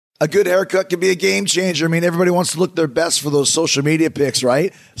A good haircut can be a game changer. I mean, everybody wants to look their best for those social media pics,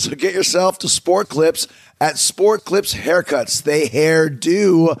 right? So get yourself to Sport Clips at Sport Clips Haircuts. They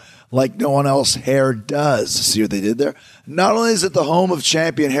hairdo like no one else hair does. See what they did there? Not only is it the home of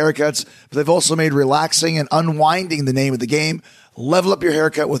champion haircuts, but they've also made relaxing and unwinding the name of the game. Level up your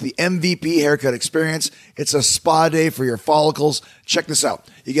haircut with the MVP haircut experience. It's a spa day for your follicles. Check this out.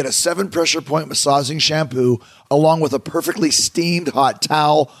 You get a 7 pressure point massaging shampoo along with a perfectly steamed hot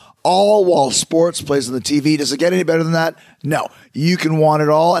towel, all while sports plays on the TV. Does it get any better than that? No. You can want it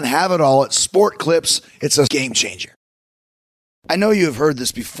all and have it all at Sport Clips. It's a game changer. I know you have heard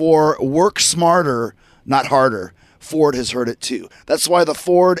this before. Work smarter, not harder. Ford has heard it too. That's why the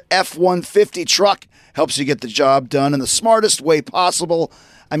Ford F-150 truck helps you get the job done in the smartest way possible.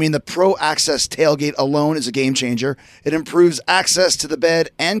 I mean, the Pro Access tailgate alone is a game changer. It improves access to the bed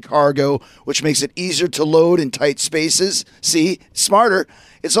and cargo, which makes it easier to load in tight spaces. See, smarter.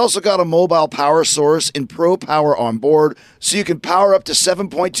 It's also got a mobile power source in Pro Power on board, so you can power up to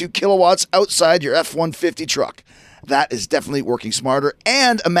 7.2 kilowatts outside your F-150 truck. That is definitely working smarter.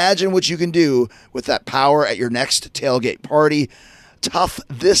 And imagine what you can do with that power at your next tailgate party. Tough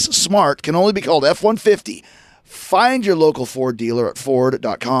this smart can only be called F-150. Find your local Ford dealer at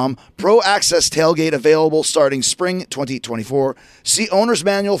Ford.com. Pro Access tailgate available starting spring 2024. See owner's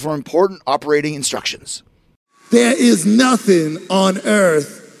manual for important operating instructions. There is nothing on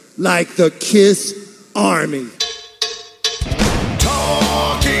earth like the KISS Army.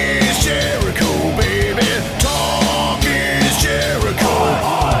 Talk is Jericho, baby. Talk is Jericho.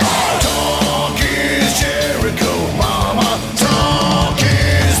 Talk is Jericho, mama. Talk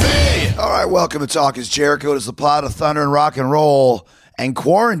is me. All right, welcome to Talk is Jericho. It is the pot of thunder and rock and roll. And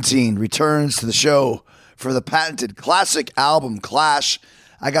Quarantine returns to the show for the patented classic album Clash.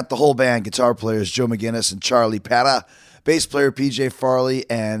 I got the whole band, guitar players Joe McGinnis and Charlie Petta, bass player PJ Farley,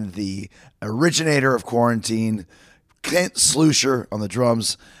 and the originator of Quarantine, Kent Slusher on the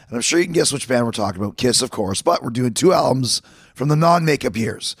drums. And I'm sure you can guess which band we're talking about. KISS, of course, but we're doing 2 albums from the non-makeup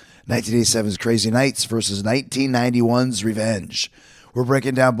years. 1987's Crazy Nights versus 1991's Revenge. We're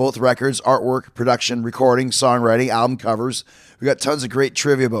breaking down both records, artwork, production, recording, songwriting, album covers. We got tons of great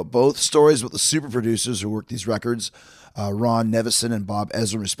trivia about both, stories about the super producers who worked these records, Ron Nevison and Bob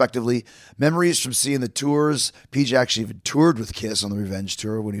Ezra, respectively. Memories from seeing the tours. PJ actually even toured with KISS on the Revenge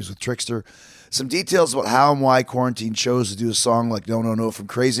tour when he was with Trickster. Some details about how and why Quarantine chose to do a song like No No No from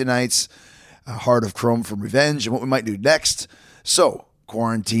Crazy Nights, Heart of Chrome from Revenge, and what we might do next. So,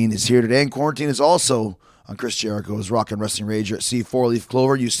 Quarantine is here today, and Quarantine is also on Chris Jericho's Rock and Wrestling Rager at Sea 4-Leaf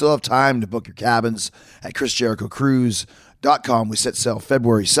Clover. You still have time to book your cabins at ChrisJerichoCruise.com. We set sail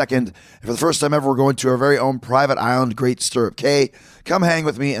February 2nd. And for the first time ever, we're going to our very own private island, Great Stirrup Cay. Come hang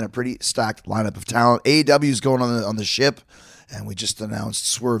with me in a pretty stacked lineup of talent. AEW is going on the ship, and we just announced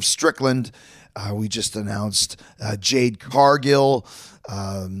Swerve Strickland. We just announced Jade Cargill,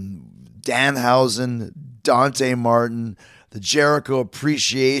 Danhausen, Dante Martin. The Jericho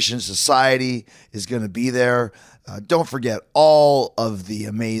Appreciation Society is going to be there. Don't forget all of the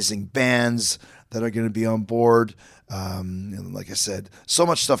amazing bands that are going to be on board. And like I said, so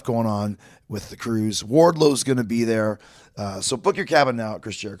much stuff going on with the cruise. Wardlow's going to be there. So book your cabin now at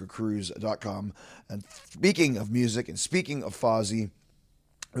ChrisJerichoCruise.com. And speaking of music and speaking of Fozzy,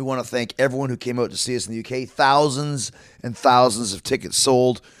 we want to thank everyone who came out to see us in the UK. Thousands and thousands of tickets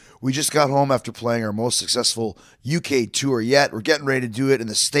sold. We just got home after playing our most successful UK tour yet. We're getting ready to do it in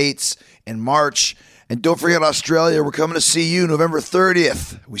the States in March. And don't forget Australia, we're coming to see you November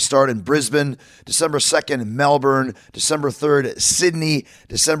 30th. We start in Brisbane, December 2nd in Melbourne, December 3rd at Sydney,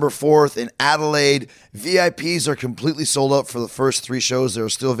 December 4th in Adelaide. VIPs are completely sold out for the first 3 shows. There are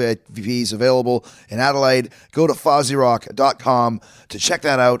still VIPs available in Adelaide. Go to FozzyRock.com to check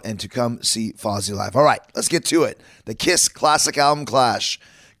that out and to come see Fozzy live. All right, let's get to it. The KISS classic album Clash.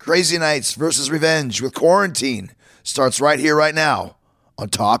 Crazy Nights versus Revenge with Quarantine starts right here, right now on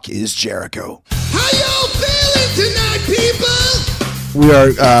Talk is Jericho. How y'all feeling tonight, people? We are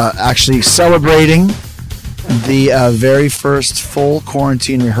actually celebrating the very first full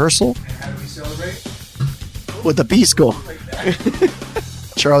Quarantine rehearsal. How do we celebrate? With the Pisco.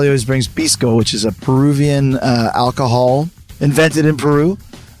 Charlie always brings Pisco, which is a Peruvian alcohol invented in Peru.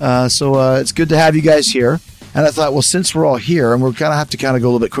 So it's good to have you guys here. And I thought, well, since we're all here, and we're going to have to kind of go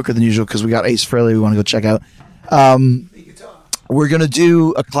a little bit quicker than usual because we got Ace Frehley we want to go check out. We're going to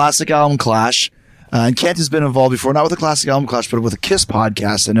do a classic album Clash. And Kent has been involved before, not with a classic album Clash, but with a KISS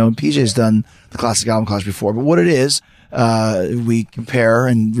podcast. I know and PJ's done the classic album Clash before. But what it is, we compare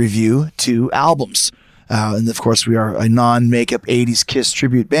and review 2 albums. And of course, we are a non-makeup 80s KISS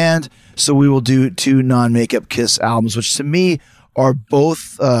tribute band. So we will do 2 non-makeup KISS albums, which to me are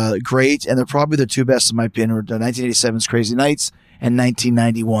both great, and they're probably the two best in my opinion. 1987's Crazy Nights and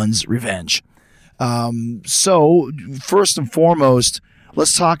 1991's Revenge. So first and foremost,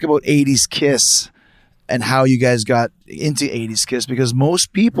 let's talk about 80s Kiss and how you guys got into 80s Kiss, because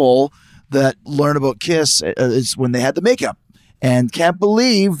most people that learn about Kiss is when they had the makeup, and can't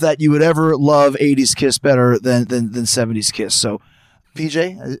believe that you would ever love 80s Kiss better than 70s Kiss. So,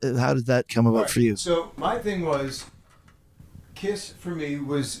 PJ, how did that come about for you? So my thing was, Kiss for me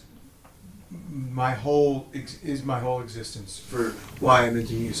was my whole existence for why I'm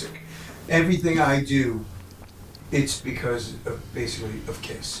into music. Everything I do, it's because of basically of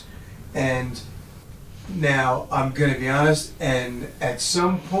Kiss. And now I'm gonna be honest, and at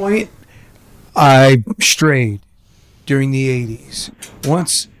some point I strayed during the 80s.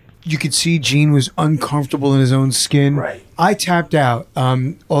 Once you could see Gene was uncomfortable in his own skin, Right. I tapped out.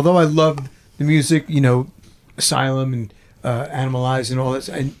 Although I loved the music, you know, Asylum and Animalized and all this,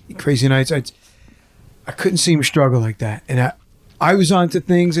 and Crazy Nights, I couldn't see him struggle like that. And I was onto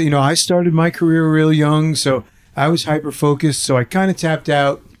things, you know, I started my career real young, so I was hyper-focused, so I kind of tapped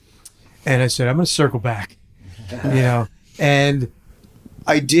out, and I said, I'm going to circle back, you know, and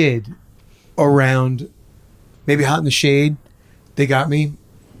I did around maybe Hot in the Shade. They got me,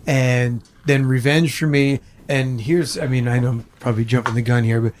 and then Revenge for me, and here's, I mean, I know I'm probably jumping the gun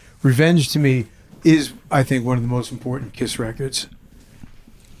here, but Revenge to me is, I think, one of the most important Kiss records.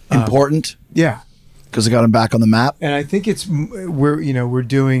 Important? Yeah. Because it got him back on the map. And I think it's, we're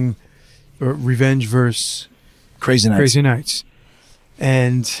doing Revenge versus Crazy Nights. Crazy Nights.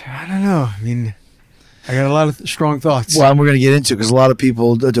 And I don't know. I mean, I got a lot of strong thoughts. Well, and we're going to get into it because a lot of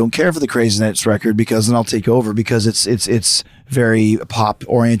people don't care for the Crazy Nights record because, and I'll take over, because it's very pop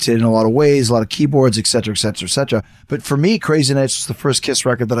oriented in a lot of ways, a lot of keyboards, et cetera, et cetera, et cetera. But for me, Crazy Nights was the first Kiss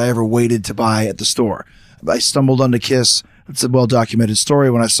record that I ever waited to buy at the store. I stumbled onto Kiss. It's a well documented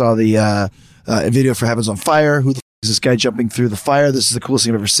story when I saw the video for Heaven's on Fire. Who the is this guy jumping through the fire? This is the coolest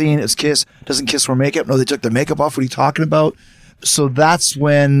thing I've ever seen. It's Kiss. Doesn't Kiss wear makeup? No, they took their makeup off. What are you talking about? So that's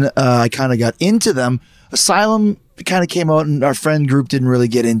when I kind of got into them. Asylum kind of came out, and our friend group didn't really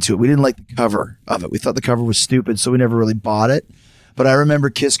get into it. We didn't like the cover of it. We thought the cover was stupid, so we never really bought it. But I remember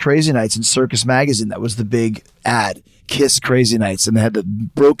Kiss Crazy Nights in Circus Magazine. That was the big ad, Kiss Crazy Nights, and they had the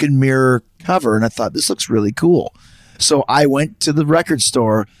broken mirror cover, and I thought, this looks really cool. So I went to the record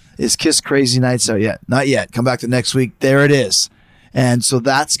store. Is Kiss Crazy Nights out yet? Not yet. Come back the next week. There it is. And so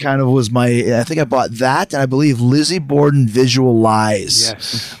that's kind of was my, I think I bought that, and I believe Lizzie Borden Visual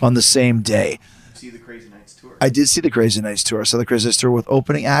Lies on the same day. See the Crazy Nights tour. I did see the Crazy Nights tour. I saw the Crazy Nights tour with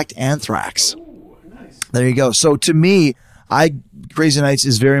opening act Anthrax. Ooh, nice. There you go. So to me, Crazy Nights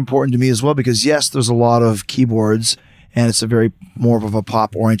is very important to me as well, because yes, there's a lot of keyboards and it's a very more of a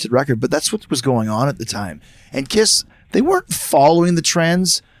pop oriented record, but that's what was going on at the time. And Kiss, they weren't following the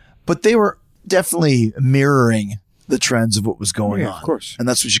trends, but they were definitely mirroring the trends of what was going on. Of course. And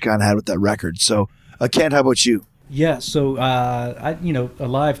that's what you kind of had with that record. So Kent, how about you? Yeah, so I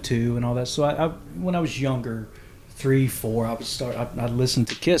Alive 2 and all that. So I when I was younger, 3, 4, I'd listen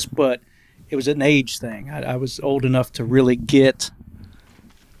to Kiss, but it was an age thing. I was old enough to really get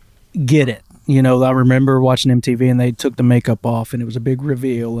it. You know, I remember watching MTV and they took the makeup off and it was a big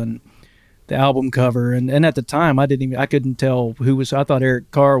reveal and the album cover, and at the time I couldn't tell who was. I thought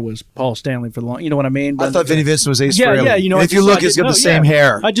Eric Carr was Paul Stanley for the long. You know what I mean? I thought Vinnie Vincent was Ace Yeah, Frehley. yeah. You know, And if you look, he's got the same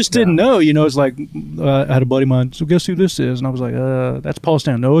hair. I just didn't know. You know, it's like I had a buddy of mine. So guess who this is? And I was like, that's Paul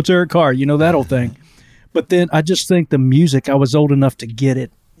Stanley. No, it's Eric Carr. You know, that whole thing. But then I just think the music. I was old enough to get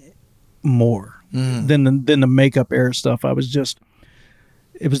it more than the makeup era stuff. I was just.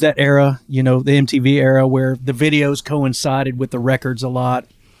 It was that era, you know, the MTV era where the videos coincided with the records a lot.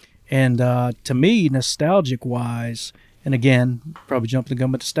 And to me, nostalgic-wise, and again, probably jumping the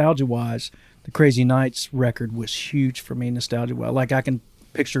gun, but nostalgia-wise, the Crazy Nights record was huge for me, nostalgia-wise. Like, I can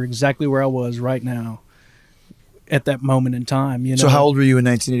picture exactly where I was right now at that moment in time. You know? So how old were you in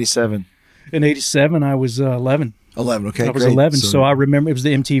 1987? In 87, I was 11. 11, okay, I was great. 11, so I remember it was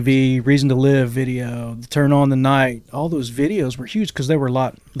the MTV Reason to Live video, the Turn on the Night. All those videos were huge because they were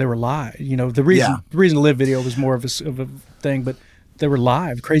live. You know, the Reason to Live video was more of a thing, but they were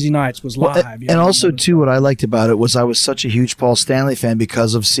live. Crazy Nights was live. And also, too, what I liked about it was I was such a huge Paul Stanley fan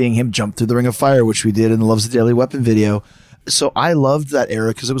because of seeing him jump through the Ring of Fire, which we did in the Love's a Deadly Weapon video. So I loved that era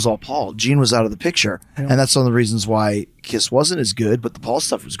because it was all Paul. Gene was out of the picture. Yeah. And that's one of the reasons why Kiss wasn't as good, but the Paul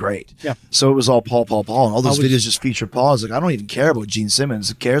stuff was great. Yeah. So it was all Paul. And all those videos just featured Paul. I was like, I don't even care about Gene Simmons.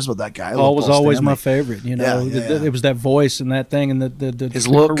 Who cares about that guy? I Paul love was always Stanley. my favorite. You know, it was that voice and that thing and the his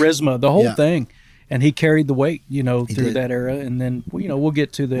look, charisma, the whole thing. And he carried the weight, you know, through did. that era. And then, you know, we'll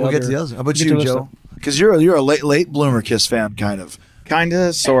get to the other. We'll get to the others. How about you, Joe? Because you're a late bloomer Kiss fan, kind of.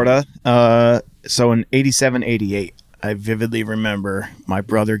 Kinda, sorta. So in 87, 88, I vividly remember my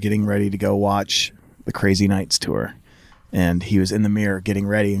brother getting ready to go watch the Crazy Nights tour. And he was in the mirror getting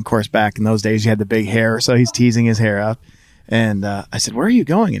ready. And of course, back in those days, you had the big hair, so he's teasing his hair up. And I said, "Where are you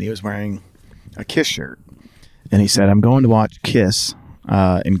going?" And he was wearing a Kiss shirt. And he said, "I'm going to watch Kiss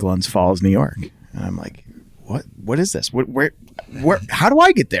in Glens Falls, New York." And I'm like, "What is this? Where? How do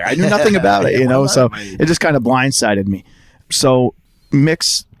I get there?" I knew nothing about it, So it just kind of blindsided me. So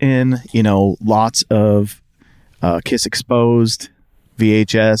mix in, lots of Kiss Exposed,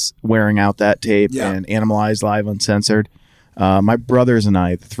 VHS, wearing out that tape, and Animalized Live Uncensored. My brothers and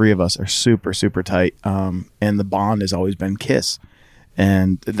I, the three of us, are super, super tight, and the bond has always been Kiss.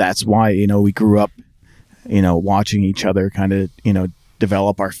 And that's why, we grew up, watching each other kind of,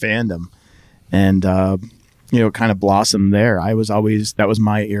 develop our fandom. And, kind of blossomed there. That was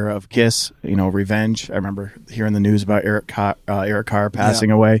my era of Kiss, Revenge. I remember hearing the news about Eric Carr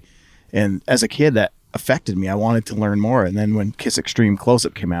passing away. And as a kid, that affected me. I wanted to learn more. And then when Kiss Extreme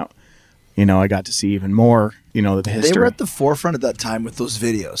Close-Up came out, I got to see even more, the history. They were at the forefront at that time with those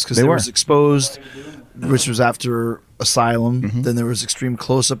videos because there was Exposed, which was after Asylum. Mm-hmm. Then there was Extreme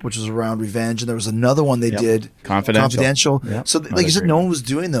Close-Up, which was around Revenge. And there was another one they did, Confidential. Yep. So like you said, no one was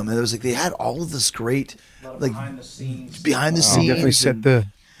doing them. And it was like they had all of this great, like behind the scenes. Definitely set the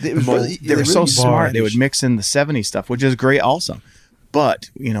They were so really smart. They would mix in the 70s stuff, which is great also. But,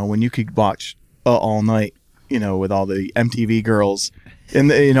 when you could watch All Night, with all the MTV girls, and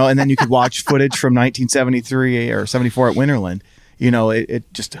then you could watch footage from 1973 or 74 at Winterland,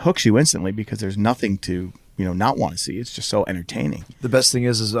 it just hooks you instantly because there's nothing to, not want to see. It's just so entertaining. The best thing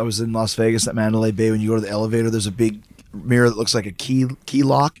is I was in Las Vegas at Mandalay Bay. When you go to the elevator, there's a big mirror that looks like a key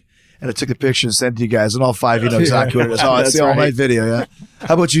lock. And I took the picture and sent it to you guys, and all five of you know exactly what it is. Oh, it's the all-night video, yeah.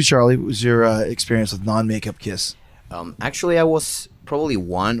 How about you, Charlie? What was your experience with non-makeup Kiss? Actually, I was probably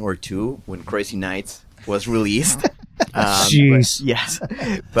 1 or 2 when Crazy Nights was released. Jeez. Yes.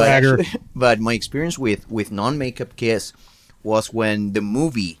 Bragger. But my experience with non-makeup Kiss was when the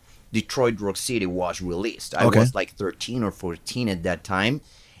movie Detroit Rock City was released. I was like 13 or 14 at that time.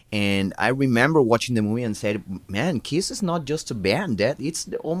 And I remember watching the movie and said, man, Kiss is not just a band. It's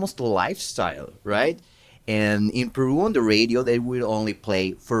almost a lifestyle, right? And in Peru on the radio, they would only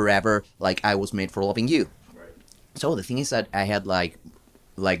play Forever, like I Was Made for Loving You. Right. So the thing is that I had like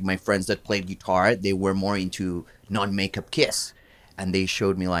my friends that played guitar, they were more into non-makeup Kiss. And they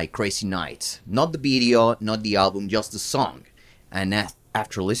showed me like Crazy Nights. Not the video, not the album, just the song. And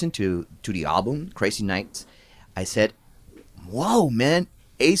after listening to the album, Crazy Nights, I said, whoa, man.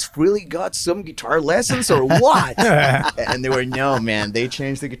 Ace Frehley got some guitar lessons or what? And they were, no, man, they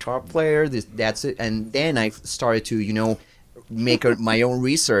changed the guitar player. That's it. And then I started to, make my own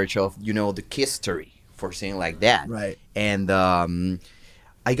research of, the Kiss history, for saying like that. Right. And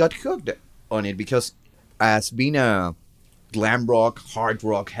I got hooked on it because as being a glam rock, hard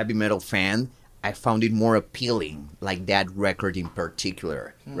rock, heavy metal fan, I found it more appealing, like that record in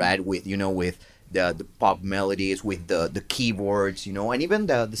particular, right? With, with the pop melodies, with the keyboards, and even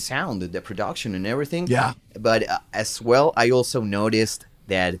the sound, the production and everything. Yeah. But as well, I also noticed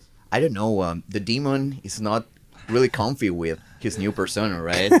that, I don't know, the Demon is not really comfy with his new persona,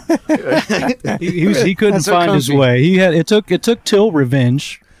 right? he couldn't find his way. It took till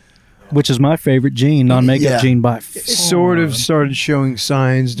Revenge, which is my favorite Gene, non-makeup Gene by far. Sort of started showing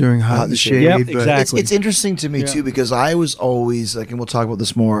signs during Hot in the Shade. Yep, but exactly. It's interesting to me, too, because I was always, and we'll talk about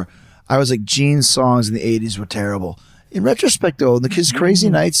this more, I was like, Gene's songs in the 80s were terrible. In retrospect, though, the Kiss Crazy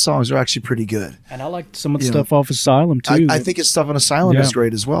Nights songs are actually pretty good. And I liked some of the stuff off Asylum, too. I think his stuff on Asylum is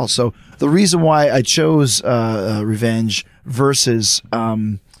great as well. So the reason why I chose Revenge versus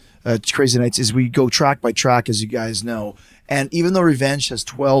Crazy Nights is we go track by track, as you guys know. And even though Revenge has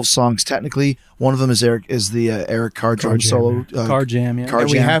 12 songs, technically, one of them is the Eric Carr drum solo. Car Jam, yeah. And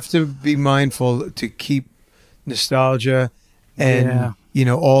we have to be mindful to keep nostalgia and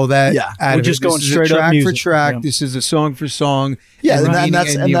all that. Yeah. out We're of just it. This going is straight a up track music. for track. Yeah. This is a song for song. Yeah, and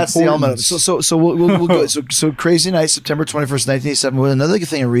that's the element. importance. So we'll go. So Crazy Nights, September 21st, 1987. Well, another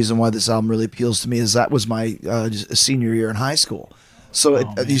thing, a reason why this album really appeals to me is that was my senior year in high school. So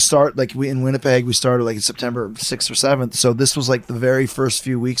you start in Winnipeg. We started in September 6th or 7th. So this was like the very first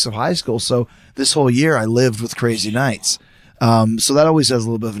few weeks of high school. So this whole year I lived with Crazy Nights. So that always has a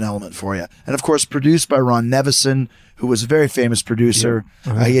little bit of an element for you. And of course, produced by Ron Nevison, who was a very famous producer.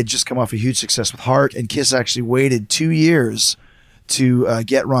 He had just come off a huge success with Heart, and Kiss actually waited 2 years to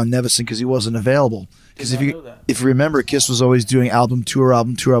get Ron Nevison because he wasn't available. Because if you remember, Kiss was always doing album tour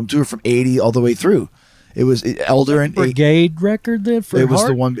from 80 all the way through. It was Elder and Brigade record then for It was Heart?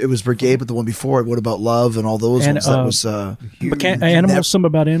 the one. It was Brigade, but the one before it. What About Love and all those And, ones? That was Animals, something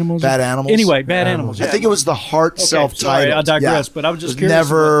about animals. Bad Animals. Anyway, Bad Animals. I think it was the Heart Okay, self-titled. sorry, I digress, Yeah. but I was just It curious.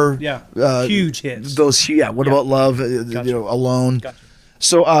 Never. Huge hits. Those. Yeah. What About Love? Alone. Gotcha.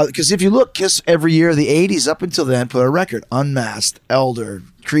 So, because if you look, Kiss every year, the '80s up until then put a record: Unmasked, Elder,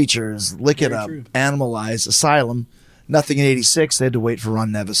 Creatures, Lick It Very Up, true. Animalize, Asylum. Nothing in '86. They had to wait for Ron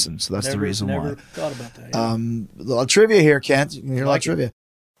Nevison, so that's the reason never why. thought about that. A lot of trivia here, Kent. You can hear a lot of trivia.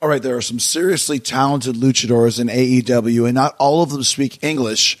 All right, there are some seriously talented luchadors in AEW, and not all of them speak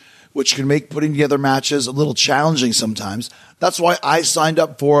English, which can make putting together matches a little challenging sometimes. That's why I signed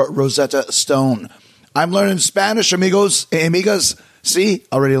up for Rosetta Stone. I'm learning Spanish, amigos, amigas. See,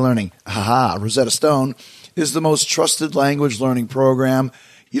 already learning. Haha, Rosetta Stone is the most trusted language learning program.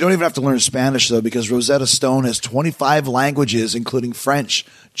 You don't even have to learn Spanish, though, because Rosetta Stone has 25 languages, including French,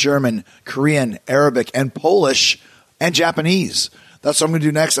 German, Korean, Arabic, and Polish, and Japanese. That's what I'm going to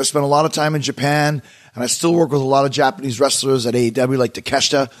do next. I spent a lot of time in Japan, and I still work with a lot of Japanese wrestlers at AEW, like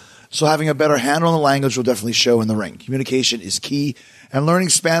Takeshita. So having a better handle on the language will definitely show in the ring. Communication is key, and learning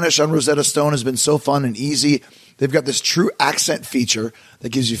Spanish on Rosetta Stone has been so fun and easy. They've got this true accent feature that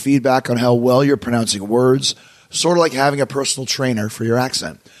gives you feedback on how well you're pronouncing words, sort of like having a personal trainer for your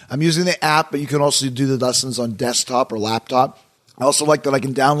accent. I'm using the app, but you can also do the lessons on desktop or laptop. I also like that I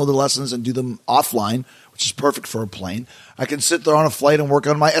can download the lessons and do them offline, which is perfect for a plane. I can sit there on a flight and work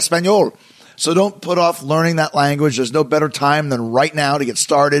on my Espanol. So don't put off learning that language. There's no better time than right now to get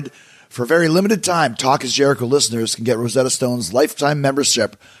started. For a very limited time, Talk is Jericho listeners can get Rosetta Stone's lifetime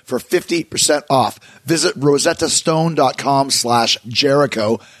membership for 50% off. Visit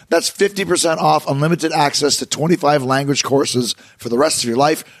rosettastone.com/Jericho. That's 50% off unlimited access to 25 language courses for the rest of your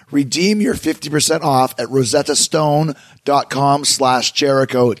life. Redeem your 50% off at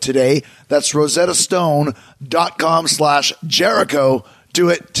rosettastone.com/Jericho today. That's rosettastone.com/Jericho. Do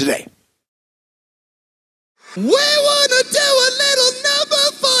it today. We wanna do a little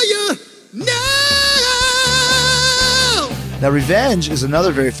number for you now. Now, Revenge is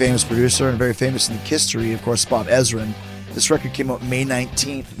another very famous producer and very famous in the history, of course, Bob Ezrin. This record came out May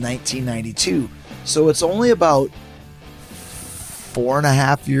 19th, 1992. So it's only about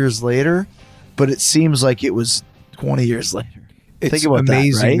 4.5 years later, but it seems like it was 20 years later. It's Think about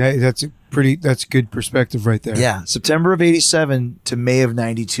amazing. that, right? That's a good perspective right there. Yeah, September of 87 to May of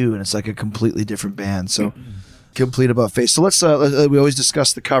 92, and it's like a completely different band. So complete about face. So let's we always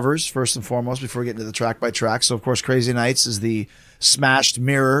discuss the covers first and foremost before we get into the track by track. So of course, Crazy Nights is the Smashed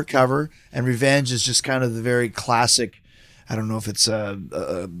Mirror cover, and Revenge is just kind of the very classic. I don't know if it's a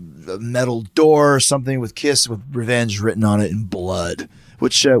metal door or something with Kiss with Revenge written on it in blood.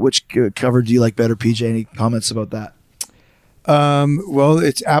 Which cover do you like better, PJ? Any comments about that? Well,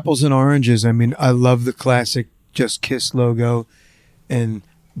 it's apples and oranges. I mean, I love the classic Just Kiss logo and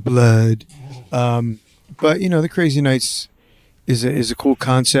blood. But the Crazy Nights is a cool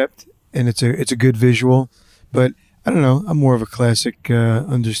concept, and it's a good visual. But I don't know. I'm more of a classic,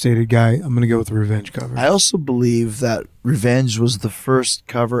 understated guy. I'm going to go with the Revenge cover. I also believe that Revenge was the first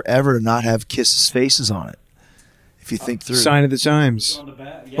cover ever to not have Kiss's faces on it. If you think through. Sign of the Times. On the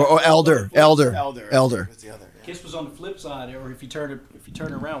back, Or Elder. Kiss was on the flip side, or if you turn it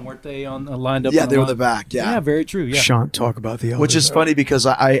around, weren't they on lined up? Yeah, on they were line? the back. Yeah. Yeah, very true. Yeah, Shan't talk about the Which is funny because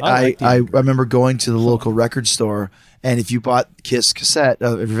I like the remember going to the local record store, and if you bought Kiss cassette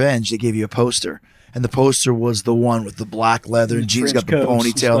of Revenge, they gave you a poster. And the poster was the one with the black leather and Gene's got the trench coats.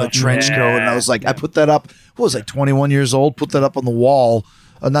 ponytail, the It's trench like, coat. And I was like, I put that up. What was I, 21 years old? Put that up on the wall.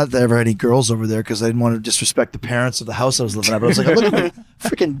 Not that I ever had any girls over there because I didn't want to disrespect the parents of the house I was living at. But I was like, look at the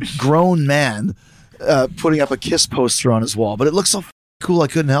freaking grown man putting up a Kiss poster on his wall. But it looks so cool, I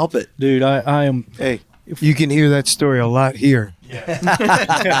couldn't help it. dude, I am. Hey, you can hear that story a lot here.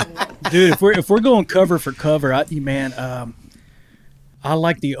 Dude, if we're going cover for cover, I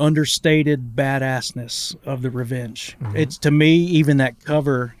like the understated badassness of the Revenge. It's to me, even that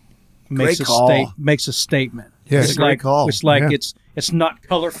cover makes Great call. makes a statement. Yeah, it's it's a great like call. it's like Yeah. it's not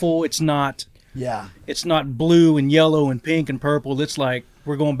colorful. It's not blue and yellow and pink and purple. It's like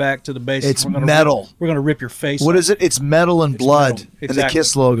we're going back to the basics. It's We're gonna metal. We're gonna rip your face. What off. is it? It's metal and blood metal. and the Exactly.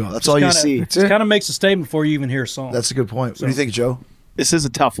 Kiss logo. That's all you Kinda- see. It kind of makes a statement before you even hear a song. That's a good point. What do you think, Joe? This is a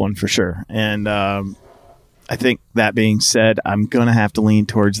tough one for sure. And I think that being said, I'm going to have to lean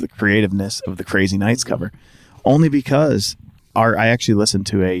towards the creativeness of the Crazy Nights cover. Only because I actually listened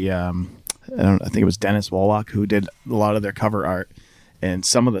to I think it was Dennis Wollock who did a lot of their cover art. And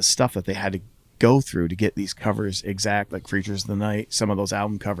some of the stuff that they had to go through to get these covers exact, like Creatures of the Night, some of those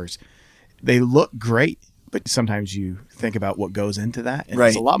album covers, they look great. But sometimes you think about what goes into that. And Right.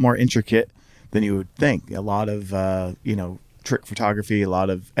 it's a lot more intricate than you would think. A lot of trick photography, a lot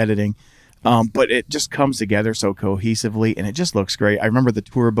of editing. But it just comes together so cohesively, and it just looks great. I remember the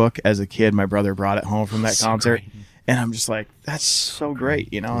tour book as a kid. My brother brought it home from that concert, and I'm just like, that's so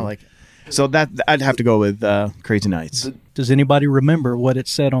great, So that I'd have to go with Crazy Nights. Does anybody remember what it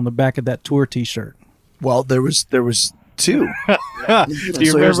said on the back of that tour T-shirt? Well, there was two. Do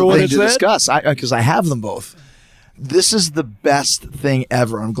you remember what it said? Discuss because I have them both. This is the best thing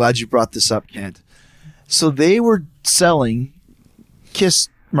ever. I'm glad you brought this up, Kent. So they were selling Kiss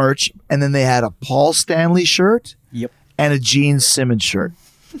merch, and then they had a Paul Stanley shirt and a Gene Simmons shirt.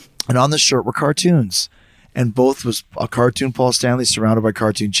 And on the shirt were cartoons. And both was a cartoon Paul Stanley surrounded by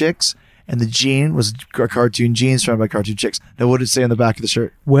cartoon chicks, and the Gene was a cartoon Gene surrounded by cartoon chicks. Now, what did it say on the back of the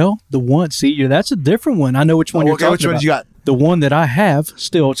shirt? Well, the one, that's a different one. I know which one you're talking which one about. did you got? The one that I have,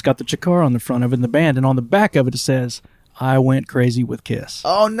 still, it's got the Chikara on the front of it in the band, and on the back of it, it says, I went crazy with Kiss.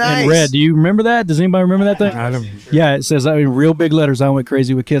 Oh, nice. In red. Do you remember that? Does anybody remember that thing? I don't. Yeah, it says, real big letters, I went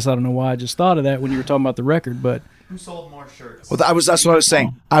crazy with Kiss. I don't know why I just thought of that when you were talking about the record, but... Who sold more shirts? Well, that's what I was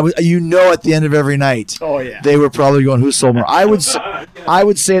saying. At the end of every night, they were probably going, who sold more? I would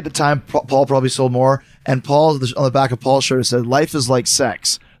say at the time, Paul probably sold more, and Paul, on the back of Paul's shirt, it said, life is like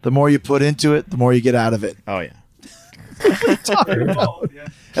sex. The more you put into it, the more you get out of it. Oh, yeah. Talking about. And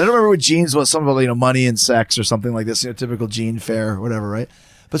I don't remember what Gene's was, something about money and sex or something like this, typical Gene fare or whatever, right?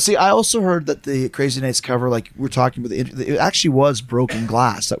 But see, I also heard that the Crazy Nights cover, like we're talking about, it actually was broken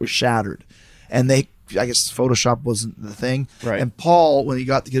glass that was shattered, and I guess Photoshop wasn't the thing. Right. And Paul, when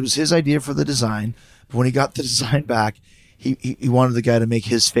it was his idea for the design, but when he got the design back, he wanted the guy to make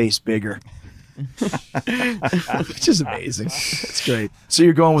his face bigger. Which is amazing. That's great. So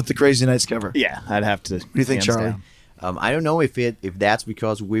you're going with the Crazy Nights cover? Yeah, I'd have to. What do you think, hands Charlie? down. I don't know if that's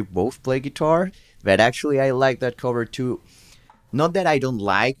because we both play guitar, but actually I like that cover too. Not that I don't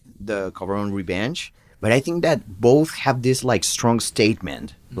like the cover on Revenge, but I think that both have this strong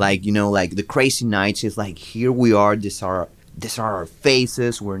statement. Like the Crazy Nights is like, here we are. These are our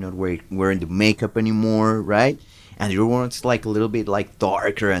faces. We're not wearing the makeup anymore, right? And the other one's a little bit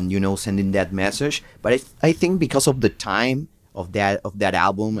darker and sending that message. But I think because of the time of that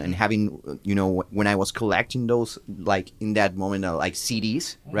album and having when I was collecting those in that moment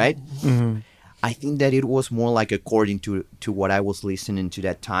CDs, right? Mm-hmm. I think that it was more according to what I was listening to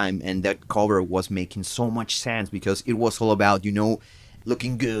that time, and that cover was making so much sense because it was all about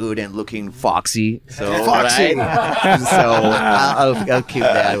looking good and looking foxy. So Foxy. right? So I'll keep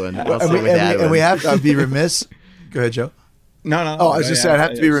that one. And we have to be remiss. Go ahead, Joe. No. I was just saying, I'd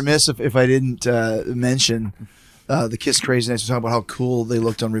have to be remiss if I didn't mention the Kiss Crazy Nights. We're talking about how cool they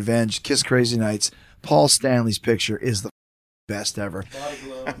looked on Revenge. Kiss Crazy Nights. Paul Stanley's picture is the best ever.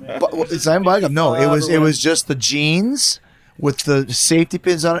 It's not body glove. No, it was just the jeans with the safety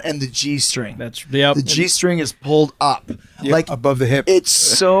pins on it and the G string. The G string is pulled up, above the hip. It's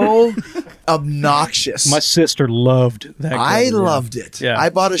so obnoxious. My sister loved that. I loved it. Yeah. I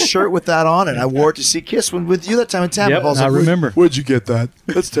bought a shirt with that on it. I wore it to see Kiss with you that time in Tampa. Yep, I was I remember. Where'd you get that?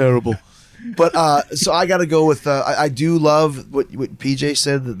 That's terrible. But so I got to go with. I do love what PJ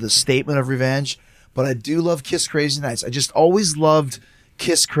said, the statement of Revenge. But I do love Kiss Crazy Nights. I just always loved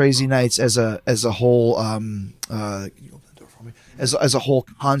Kiss Crazy Nights as a whole. Can you open the door for me? As a whole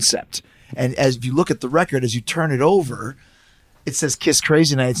concept. And if you look at the record, as you turn it over, it says Kiss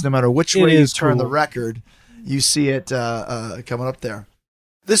Crazy Nights. No matter which way you turn the record, you see it coming up there.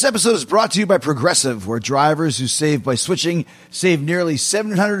 This episode is brought to you by Progressive, where drivers who save by switching save nearly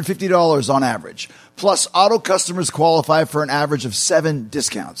 $750 on average. Plus, auto customers qualify for an average of 7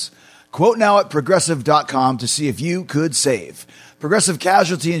 discounts. Quote now at Progressive.com to see if you could save. Progressive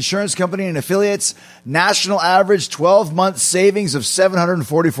Casualty Insurance Company and Affiliates, national average 12-month savings of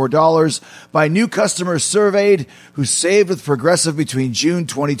 $744 by new customers surveyed who saved with Progressive between June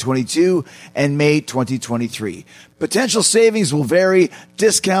 2022 and May 2023. Potential savings will vary.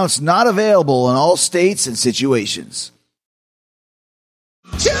 Discounts not available in all states and situations.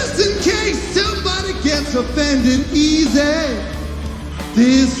 Just in case somebody gets offended easy,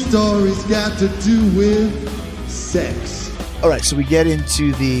 this story's got to do with sex. All right, so we get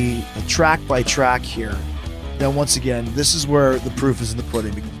into the track by track here. Now, once again, this is where the proof is in the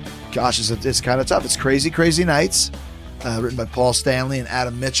pudding. Gosh, it's kind of tough. It's Crazy, Crazy Nights, written by Paul Stanley and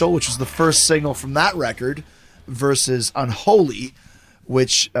Adam Mitchell, which was the first single from that record, versus Unholy,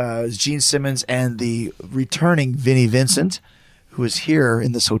 which is Gene Simmons and the returning Vinnie Vincent, who is here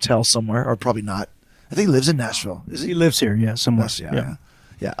in this hotel somewhere, or probably not. I think he lives in Nashville. Is he? He lives here, yeah, somewhere.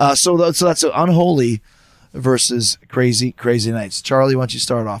 Yeah. So that's Unholy versus Crazy, Crazy Nights. Charlie, why don't you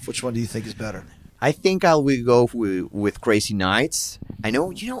start off? Which one do you think is better? I think I will go with Crazy Nights. I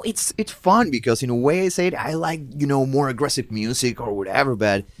know, it's fun because in a way I said I like, more aggressive music or whatever,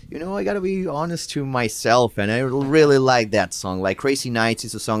 but, I gotta be honest to myself, and I really like that song. Like, Crazy Nights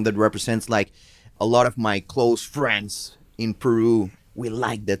is a song that represents, like, a lot of my close friends in Peru. We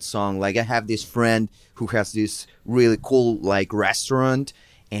like that song. Like, I have this friend who has this really cool, like, restaurant,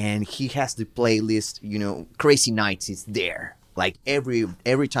 and he has the playlist, Crazy Nights is there. Like,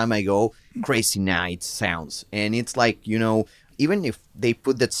 every time I go, Crazy Nights sounds. And it's like, even if they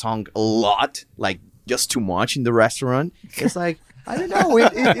put that song a lot, like just too much in the restaurant, it's like, I don't know.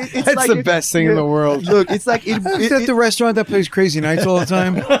 It's That's like the best thing in the world. Look, it's like Is that the restaurant that plays Crazy Nights all the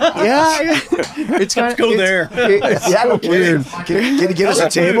time? yeah. It's kind of go there. Yeah, weird. Can you get us a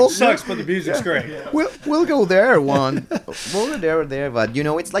table? Sucks, but the music's great. We'll go there one. We'll go there, but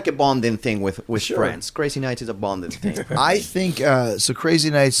it's like a bonding thing with friends. Crazy Nights is a bonding thing. I think so.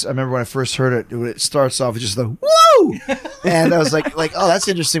 Crazy Nights. I remember when I first heard it. It starts off with just the woo, and I was like, oh, that's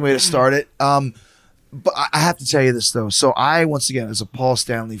an interesting way to start it. But I have to tell you this though. So I, once again, as a Paul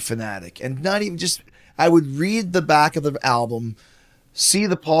Stanley fanatic, and not even just, I would read the back of the album, see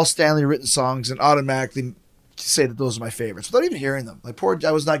the Paul Stanley written songs, and automatically say that those are my favorites without even hearing them. Like,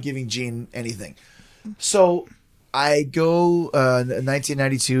 I was not giving Gene anything. So I go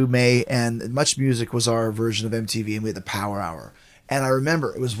 1992 May, and Much Music was our version of MTV, and we had the Power Hour. And I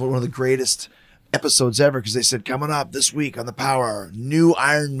remember it was one of the greatest episodes ever because they said, coming up this week on the Power Hour, new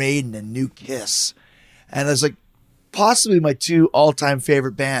Iron Maiden and new Kiss. And I was like, possibly my two all-time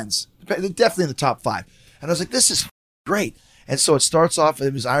favorite bands. Definitely in the top 5. And I was like, this is great. And so it starts off,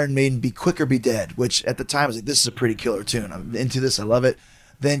 it was Iron Maiden, Be Quick or Be Dead, which at the time I was like, this is a pretty killer tune. I'm into this. I love it.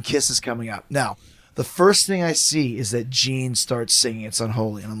 Then Kiss is coming up. Now, the first thing I see is that Gene starts singing It's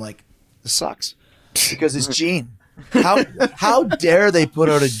Unholy. And I'm like, this sucks. Because it's Gene. How dare they put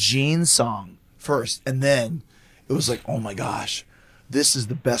out a Gene song first? And then it was like, oh my gosh, this is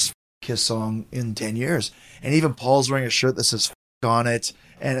the best Kiss song in 10 years. And even Paul's wearing a shirt that says F on it.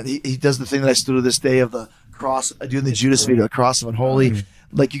 And he does the thing that I still to this day of the cross, doing the Judas video, the cross of Unholy.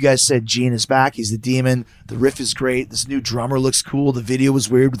 Like you guys said, Gene is back. He's the demon. The riff is great. This new drummer looks cool. The video was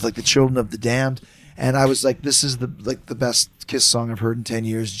weird with like the Children of the Damned. And I was like, this is the best Kiss song I've heard in 10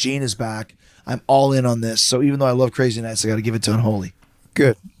 years. Gene is back. I'm all in on this. So even though I love Crazy Nights, I got to give it to Unholy.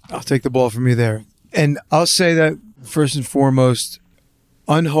 Good. I'll take the ball from you there. And I'll say that first and foremost,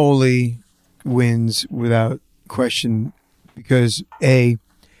 Unholy wins without question because A,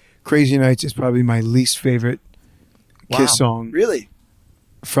 Crazy Nights is probably my least favorite Kiss song Really?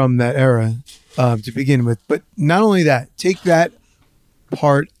 from that era to begin with. But not only that, take that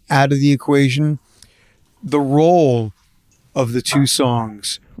part out of the equation, the role of the two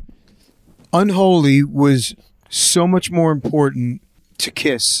songs. Unholy was so much more important to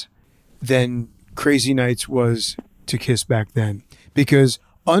Kiss than Crazy Nights was to Kiss back then. Because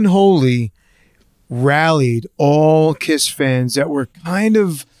Unholy rallied all Kiss fans that were kind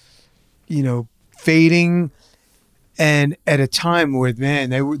of, fading, and at a time where, man,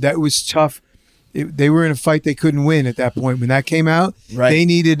 that was tough. They were in a fight they couldn't win at that point. When that came out, They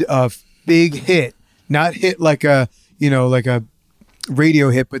needed a big hit, not hit like a radio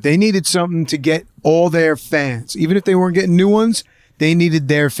hit, but they needed something to get all their fans. Even if they weren't getting new ones, they needed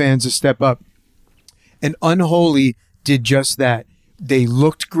their fans to step up. And Unholy did just that. They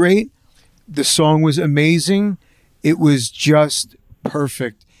looked great. The song was amazing. It was just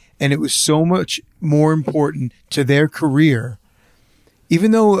perfect. And it was so much more important to their career. Even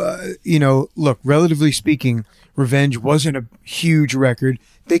though, look, relatively speaking, Revenge wasn't a huge record.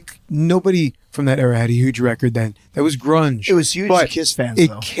 Nobody from that era had a huge record then. That was grunge. It was huge but to Kiss fans, it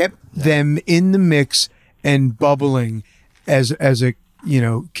though. kept them in the mix and bubbling as a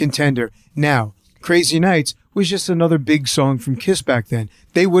contender. Now, Crazy Nights was just another big song from Kiss back then.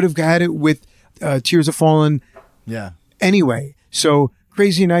 They would have had it with Tears Have Fallen anyway. So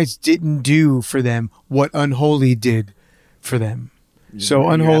Crazy Nights didn't do for them what Unholy did for them. So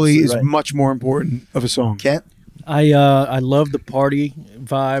Unholy is much more important of a song. Kent? I love the party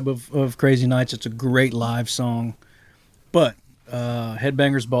vibe of Crazy Nights. It's a great live song. But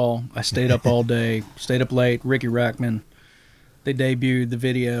Headbangers Ball, I stayed up all day, stayed up late. Ricky Rackman, they debuted the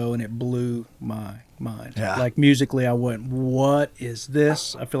video and it blew my mind. Yeah. Like musically, I went, "What is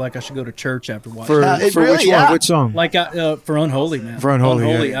this?" I feel like I should go to church after watching. For it. which one? Which song? Like for Unholy, man. For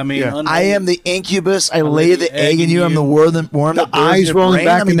Unholy, yeah. I mean, Yeah. Unholy, I am the incubus. I lay the egg in you. I'm the worm that The burns eyes your rolling brain.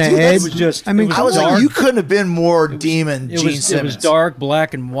 back I mean, in the dude, head. that's- It was just. I mean, it I was like, dark. you couldn't have been more demon Gene Simmons. It was dark,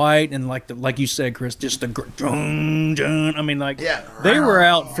 black, and white, and like you said, Chris, just the dun, dun. I mean, like Yeah. they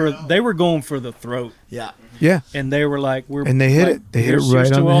were going for the throat. Yeah. Yeah. And they were like, And they hit it. They hit it right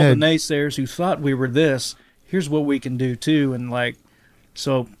here's on to the all head. the naysayers who thought we were this. Here's what we can do too. And like,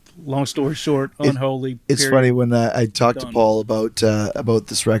 so long story short, Unholy. It's period. funny when I talked to Done. Paul about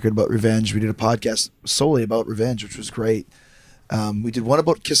this record, about Revenge. We did a podcast solely about Revenge, which was great. We did one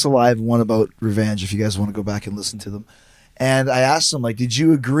about Kiss Alive and one about Revenge, if you guys want to go back and listen to them. And I asked him, like, did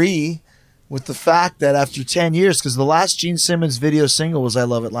you agree with the fact that after 10 years, because the last Gene Simmons video single was I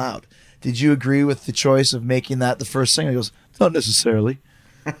Love It Loud, did you agree with the choice of making that the first single? He goes, not necessarily.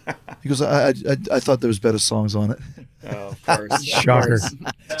 He goes, I thought there was better songs on it. Oh, of course. Shocker.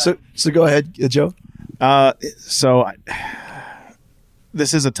 So go ahead, Joe.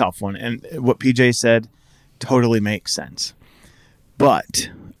 This is a tough one, and what PJ said totally makes sense. But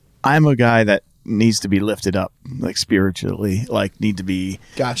I'm a guy that needs to be lifted up, like spiritually, like need to be.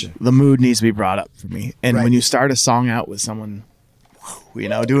 Gotcha. The mood needs to be brought up for me, and Right. when you start a song out with someone,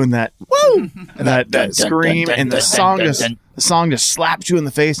 doing that, that scream, and the song just slaps you in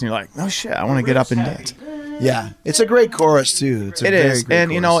the face, and you're like, oh shit, I want to get up and dance. Yeah, it's a great chorus too. It's a It very is, great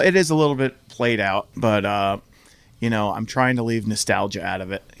and chorus. it is a little bit played out, but I'm trying to leave nostalgia out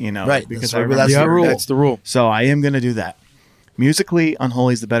of it, Right, because that's I right, remember that's the rule. That's the rule. So I am going to do that. Musically,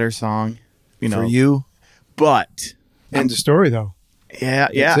 Unholy's the better song, for you. but End of story, though. yeah,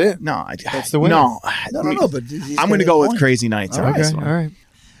 That's it. no, That's the winner. No, No. But he's I'm got going to a go with point. Crazy Nights. on All this Okay, one. all right.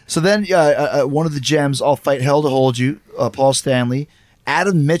 So then, one of the gems, I'll Fight Hell to Hold You, Paul Stanley,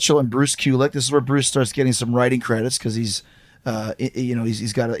 Adam Mitchell, and Bruce Kulick. This is where Bruce starts getting some writing credits because he's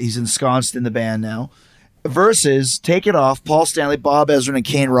ensconced in the band now. Versus Take It Off, Paul Stanley, Bob Ezrin, and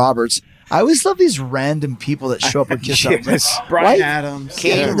Kane Roberts. I always love these random people that show up at Kiss Up. Brian Right? Adams,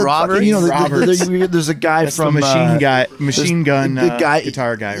 Kane The Roberts. fucking, there's a guy That's from the machine gun the guy,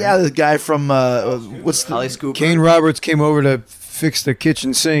 guitar guy. Yeah, right? the guy from what's the Alice Cooper. Kane Roberts came over to fix the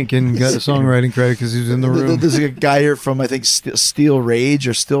kitchen sink and got a songwriting credit because he was in the room. There's a guy here from I think Steel Rage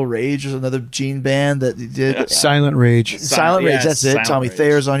or another Gene band that he did. Silent Rage. Silent Rage, Yes, that's it. Silent Tommy Rage.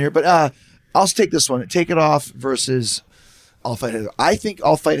 Thayer's on here, but I'll take this one. Take It Off versus I'll Fight Hell. I think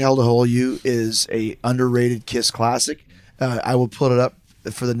I'll Fight Hell to Hold You is a underrated Kiss classic. I will put it up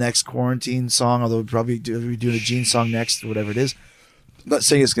for the next quarantine song, although we'll probably be doing a Gene song next, whatever it is. I'm not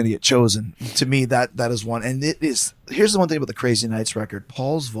saying it's going to get chosen. To me, that is one. And it is. Here's the one thing about the Crazy Nights record.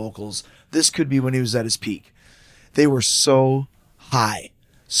 Paul's vocals, this could be when he was at his peak. They were so high.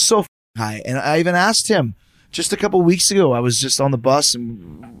 So f***ing high. And I even asked him just a couple weeks ago. I was just on the bus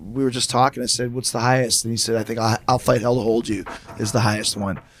and we were just talking. I said, what's the highest? And he said, I think I'll Fight Hell to Hold You is the highest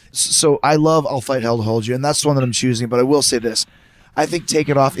one. So I love I'll Fight Hell to Hold You. And that's the one that I'm choosing. But I will say this. I think Take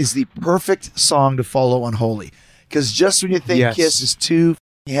It Off is the perfect song to follow Unholy. Because just when you think Yes. Kiss is too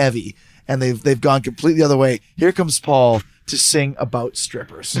heavy and they've gone completely the other way, here comes Paul to sing about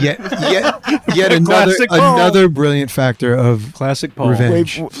strippers. Yet another Classic Paul. another brilliant factor of Classic Paul.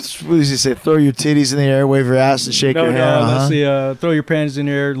 Revenge. What does he say? Throw your titties in the air, wave your ass, and shake No, your hair. let's see. Throw your panties in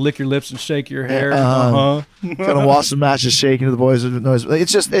the air, lick your lips, and shake your hair. Kind of watch the matches shaking to the boys with noise.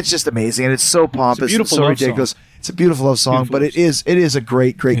 It's just amazing, and it's so pompous, It's a beautiful and so love ridiculous. It's a beautiful love song, Beautiful but love it is a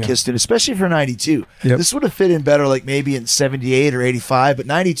great Yeah. Kiss tune, especially for '92. Yep. This would have fit in better, like maybe in '78 or '85, but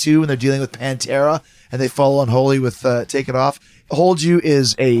 '92 when they're dealing with Pantera and they follow Unholy with "Take It Off." Hold You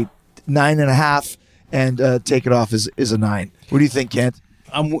is a 9.5, and "Take It Off" is a 9. What do you think, Kent?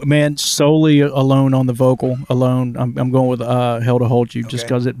 Man, solely alone on the vocal alone. I'm going with "Hell to Hold You" just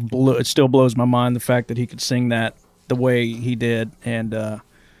because it still blows my mind the fact that he could sing that the way he did, and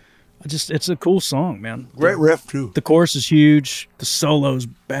it's a cool song, man. Great riff too. The chorus is huge. The solo's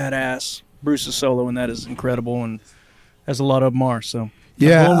badass. Bruce's solo in that is incredible, and as a lot of them are. So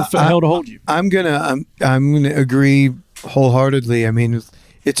Yeah, I'm going with "Hell to Hold You." I'm gonna agree wholeheartedly. I mean,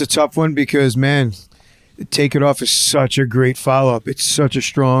 it's a tough one because man, Take It Off is such a great follow up. It's such a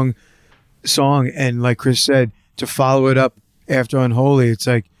strong song, and like Chris said, to follow it up after Unholy, it's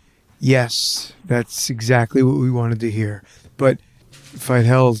like, yes, that's exactly what we wanted to hear. But Fight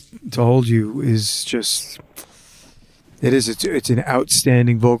Hell to Hold You is just, it's an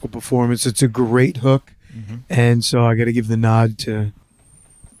outstanding vocal performance. It's a great hook, and so I got to give the nod to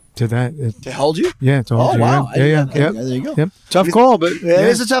that. To Hold You? Yeah, to Hold Oh You. wow! Yeah, There you go. Yep. Tough call, but Yeah, it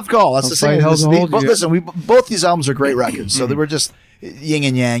is a tough call. That's I'll the fight thing. Hell to Hold But You. listen, both these albums are great records, so they were just yin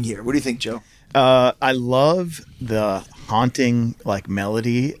and yang here. What do you think, Joe? I love the haunting like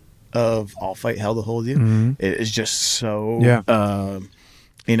melody of "I'll Fight Hell to Hold You." It is just so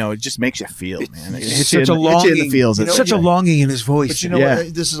it just makes you feel, man. It's such a longing. in the feels. It's It's such a longing in his voice. But you know Yeah.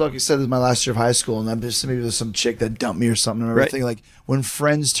 what? This is like I said, this is my last year of high school, and I'm just maybe there's some chick that dumped me or something. I remember Right. thinking like, when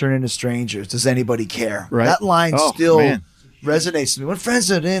friends turn into strangers, does anybody care? Right. That line Oh, still man. resonates to me. When friends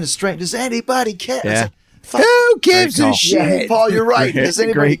turn into strangers, does anybody care? It's Yeah. like, Who gives Great a call. shit? Paul, you're right. Does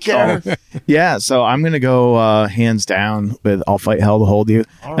anybody Great call. care? Yeah, so I'm gonna go hands down with "I'll Fight Hell to Hold You."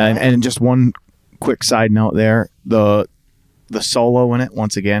 And just one quick side note there: the solo in it.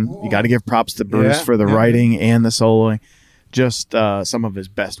 Once again, you got to give props to Bruce Yeah, for the yeah. writing and the soloing. Just some of his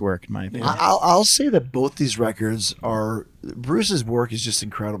best work, in my opinion. I'll say that both these records are Bruce's work is just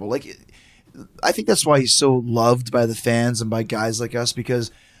incredible. Like, I think that's why he's so loved by the fans and by guys like us,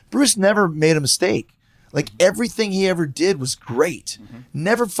 because Bruce never made a mistake. Like, everything he ever did was great.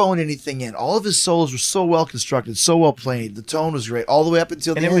 Never phoned anything in. All of his solos were so well constructed, so well played. The tone was great all the way up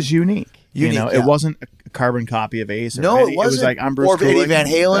until And the it end. was unique. Unique, You know, yeah. It wasn't a carbon copy of Ace. Or No, Eddie. it wasn't. was like, I'm Bruce or Eddie Kulick. Van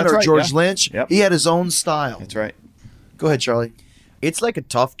Halen That's or right, George yeah. Lynch. Yep. He had his own style. That's right. Go ahead, Charlie. It's like a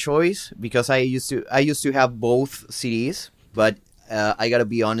tough choice because I used to have both CDs, but I gotta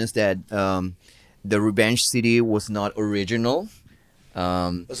be honest that the Revenge CD was not original.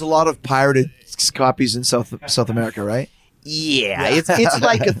 There's a lot of pirated copies in South America, right? Yeah, it's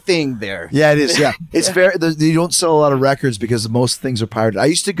like a thing there. Yeah, it is. Yeah, it's fair. You don't sell a lot of records because most things are pirated. I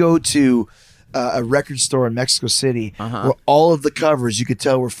used to go to a record store in Mexico City where all of the covers you could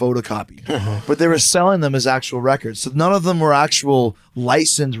tell were photocopied, but they were selling them as actual records. So none of them were actual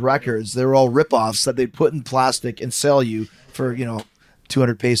licensed records. They were all ripoffs that they'd put in plastic and sell you for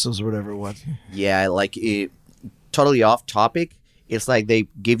 200 pesos or whatever it was. Yeah, like totally off topic. It's like they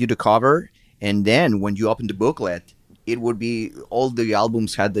give you the cover, and then when you open the booklet, it would be all the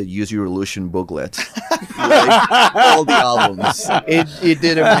albums had the Use Your Illusion booklet. Like, all the albums. It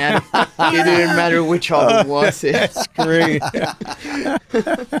didn't matter. It didn't matter which album was it. That's great.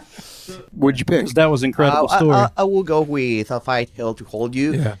 What'd you pick? That was an incredible story. I will go with "I'll Fight Hell to Hold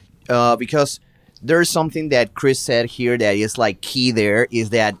You," Yeah. because there's something that Chris said here that is like key. There is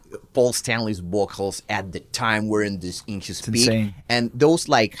that Paul Stanley's vocals at the time were in his peak, insane. and those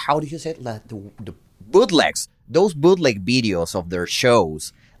like how do you say it? Like the bootlegs, those bootleg videos of their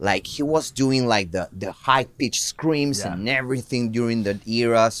shows. Like he was doing like the high pitched screams and everything during that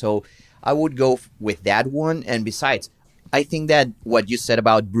era. So I would go with that one. And besides, I think that what you said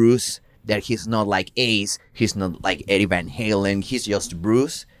about Bruce, that he's not like Ace, he's not like Eddie Van Halen, he's just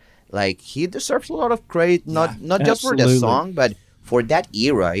Bruce. Like he deserves a lot of credit, not just for the absolutely. song, but for that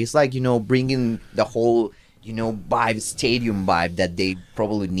era. It's like bringing the whole vibe, stadium vibe that they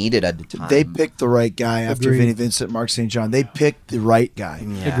probably needed at the time. They picked the right guy after Agreed. Vinnie Vincent, Mark St. John. They picked the right guy.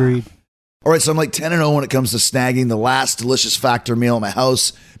 Yeah. Agreed. All right, so I'm like 10-0 when it comes to snagging the last delicious Factor meal at my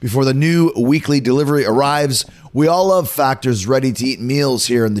house before the new weekly delivery arrives. We all love Factor's ready-to-eat meals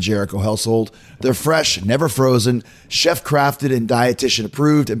here in the Jericho household. They're fresh, never frozen, chef-crafted and dietitian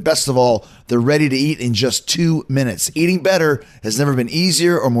approved, and best of all, they're ready to eat in just 2 minutes. Eating better has never been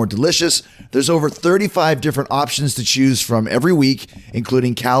easier or more delicious. There's over 35 different options to choose from every week,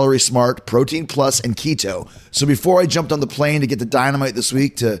 including Calorie Smart, Protein Plus, and Keto. So before I jumped on the plane to get the Dynamite this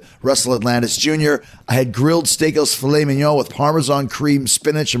week to wrestle Atlantis Jr., I had grilled steakhouse filet mignon with Parmesan cream,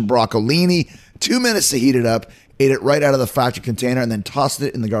 spinach, and broccolini. 2 minutes to heat it up. Ate it right out of the Factor container and then tossed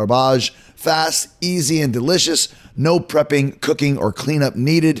it in the garbage. Fast, easy, and delicious. No prepping, cooking, or cleanup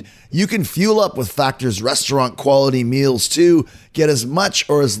needed. You can fuel up with Factor's restaurant quality meals too. Get as much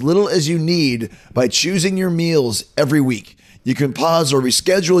or as little as you need by choosing your meals every week. You can pause or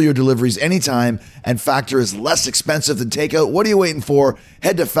reschedule your deliveries anytime, and Factor is less expensive than takeout. What are you waiting for?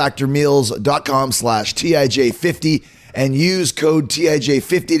 Head to factormeals.com/TIJ50 and use code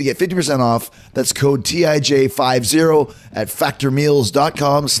TIJ50 to get 50% off. That's code TIJ50 at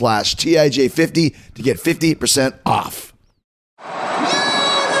factormeals.com/TIJ50 to get 50% off.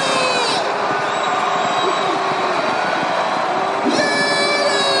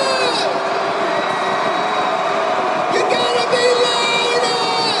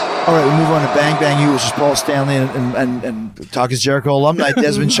 All right, we move on to Bang Bang You, which is Paul Stanley and Talk is Jericho alumni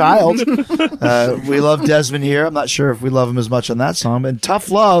Desmond Child. We love Desmond here. I'm not sure if we love him as much on that song. And Tough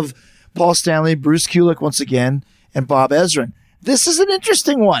Love, Paul Stanley, Bruce Kulick once again, and Bob Ezrin. This is an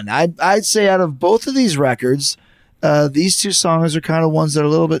interesting one. I'd say out of both of these records, these two songs are kind of ones that are a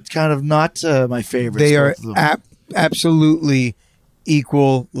little bit kind of not my favorites. They are both of them. absolutely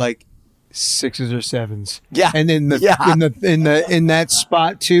equal, like sixes or sevens. Yeah. And in Yeah. in that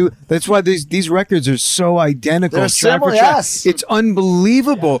spot too. That's why these records are so identical. They're track for similar, track. yes. It's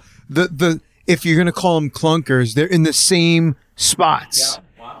unbelievable. The if you're gonna call them clunkers, they're in the same spots.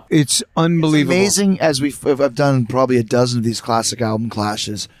 Wow. It's unbelievable. It's amazing, as I've done probably a dozen of these classic album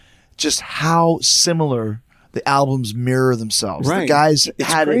clashes, just how similar the albums mirror themselves. The Right. guys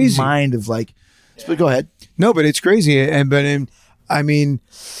It's had it in crazy. mind of like, but go ahead. No, but it's crazy. I mean,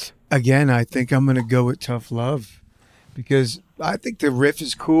 again, I think I'm gonna go with Tough Love. because I think the riff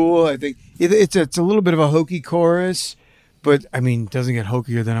is cool. I think it's a little bit of a hokey chorus, but I mean, it doesn't get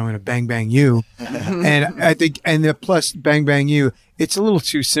hokier than I'm going to Bang Bang You. And I think, plus Bang Bang You, it's a little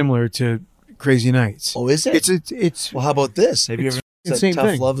too similar to Crazy Nights. Oh, is it? It's Well, how about this? Have you ever the said same Tough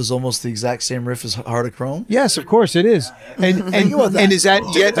thing. Love is almost the exact same riff as Heart of Chrome? yes, of course it is. And about that. and is that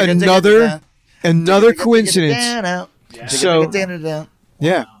yet another coincidence? So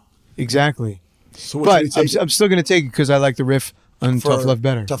yeah, exactly. So what But should we take I'm still going to take it because I like the riff on for Tough Love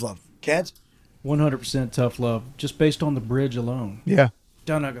better. Tough Love. Kent? 100% Tough Love, just based on the bridge alone. Yeah.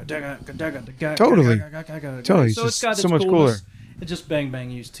 Totally. Totally. So it's Just got so its much coolness. It just Bang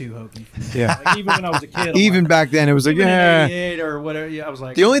Bang Used too hokey. Yeah. Like, even when I was a kid. I'm Even like, back then, it was like, even in yeah. 88 or whatever. Yeah, I was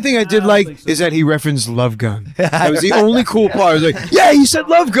like. The only thing I did don't like think so. is that he referenced Love Gun. That was the only cool part. I was like, yeah, he said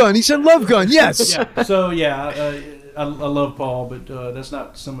Love Gun. He said Love Gun. Yes. Yeah. So I love Paul, but that's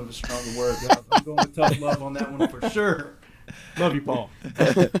not some of his stronger words. I'm going with Tough Love on that one for sure. Love you, Paul.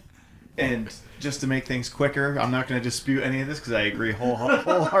 And just to make things quicker, I'm not going to dispute any of this because I agree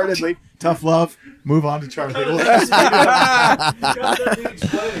wholeheartedly. Tough Love. Move on to Charlie.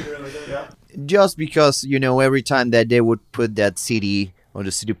 Just because, every time that they would put that CD on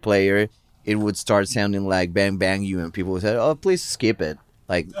the CD player, it would start sounding like Bang Bang You, and people would say, oh, please skip it.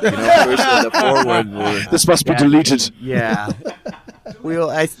 Like, first the forward word. This must be deleted. Yeah.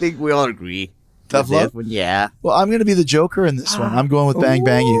 I think we all agree. Tough with Love? this one. Yeah. Well, I'm going to be the Joker in this one. I'm going with Bang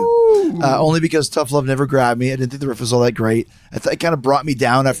Bang You. Only because Tough Love never grabbed me. I didn't think the riff was all that great. It kind of brought me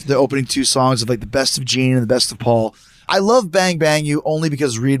down after the opening two songs of like the best of Gene and the best of Paul. I love Bang Bang You only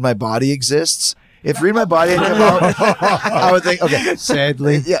because Read My Body exists. If Read My Body had come out, I would think, okay.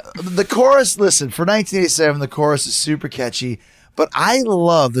 Sadly. Yeah. The chorus, listen, for 1987, the chorus is super catchy. But I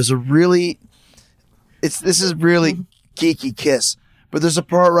love, this is really geeky Kiss. But there's a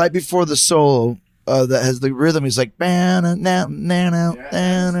part right before the solo that has the rhythm. He's like, yeah, down,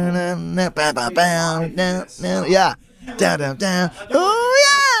 down, down.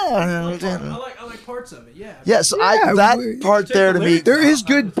 Oh yeah. I like parts of it. Yeah. Yeah, so that part there to me, There is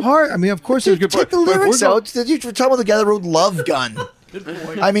good part. I mean, of course, there's good part. take the lyrics out. Did you talk about the guy that wrote Love Gun?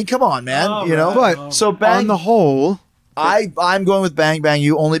 I mean, come on, man. But so Bang, on the whole, I'm going with Bang Bang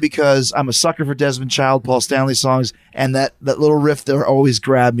You only because I'm a sucker for Desmond Child, Paul Stanley songs, and that little riff there always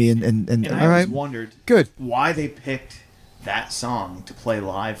grabbed me. And I All right. always wondered good. why they picked that song to play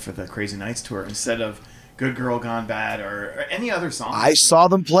live for the Crazy Nights tour instead of Good Girl Gone Bad or any other song. I saw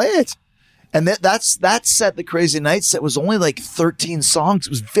them play it. And that set, the Crazy Nights set, was only like 13 songs. It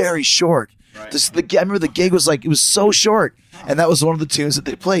was very short. Right. I remember the gig was like, it was so short. And that was one of the tunes that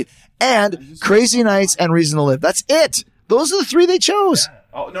they played. And Crazy Nights and Reason to Live. That's it. Those are the three they chose.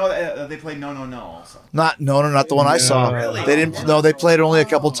 Oh no, they played No No No also. Not the one I saw. Really? They didn't. No, they played it only a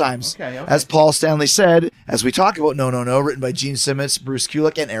couple times. Okay. As Paul Stanley said, as we talk about No No No, written by Gene Simmons, Bruce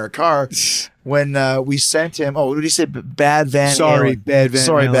Kulick, and Eric Carr, when we sent him. Oh, what did he say? Bad Van. Sorry, Halen. Bad Van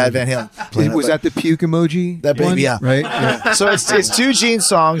Sorry, Halen. Bad Van Halen. Was that the puke emoji? That baby, one? yeah. Right? Yeah. So it's two Gene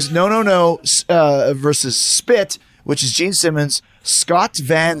songs. No No No versus Spit, which is Gene Simmons, Scott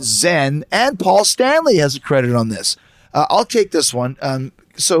Van Zen, and Paul Stanley has a credit on this. I'll take this one.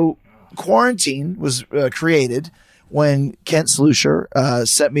 So Quarantine was created when Kent Slusher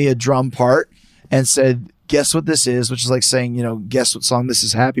sent me a drum part and said, guess what this is, which is like saying, guess what song this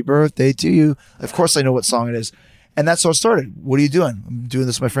is, Happy Birthday to You. Of course I know what song it is. And that's how it started. What are you doing? I'm doing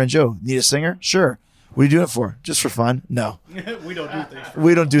this with my friend Joe. Need a singer? Sure. What are you doing it for? Just for fun? No. We don't do things.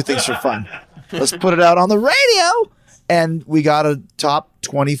 We don't do things for fun. Let's put it out on the radio. And we got a top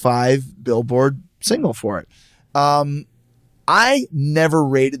 25 Billboard single for it. I never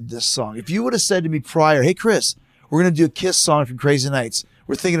rated this song. If you would have said to me prior, hey, Chris, we're going to do a Kiss song from Crazy Nights.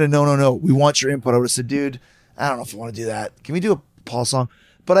 We're thinking of No, No, No. We want your input. I would have said, dude, I don't know if I want to do that. Can we do a Paul song?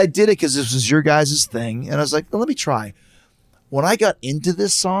 But I did it because this was your guys' thing. And I was like, well, let me try. When I got into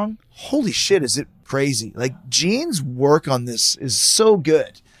this song, holy shit, is it crazy. Like, Gene's work on this is so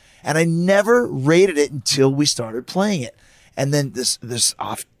good. And I never rated it until we started playing it. And then this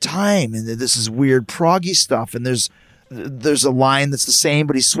off time, and this is weird proggy stuff, and there's a line that's the same,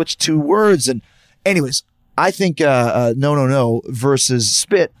 but he switched two words. And anyways, I think No No No versus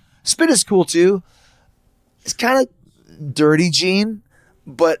Spit. Spit is cool too. It's kind of dirty, Gene,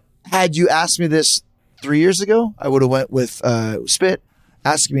 but had you asked me this 3 years ago, I would have went with Spit.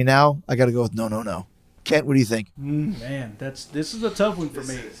 Asking me now, I got to go with No No No. Kent, what do you think? Man, this is a tough one for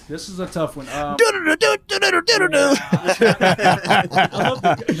me. This is a tough one. I love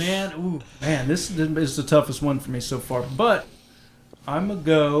man, this is the toughest one for me so far. But I'm gonna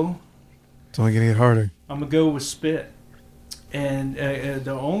go. It's only going to get harder. I'm gonna go with Spit. And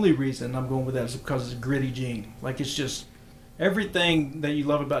the only reason I'm going with that is because it's Gritty Gene. Like, it's just everything that you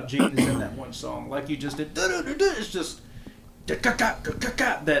love about Gene is in that one song. Like you just did, it's just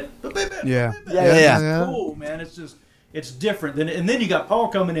that. Yeah. Cool, man. It's just, it's different. And then you got Paul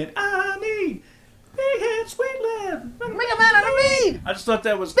coming in. I need big head, sweet love. Bring a man out of me. I just thought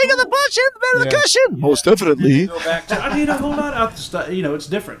that was Bigger the cushion, the better the cushion. Most definitely. Go back to, I need a whole lot of stuff. You know, it's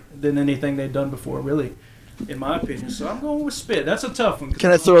different than anything they've done before, really, in my opinion. So I'm going with Spit. That's a tough one.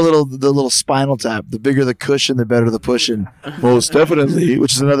 Can I throw the little Spinal Tap? The bigger the cushion, the better the pushing. Most definitely.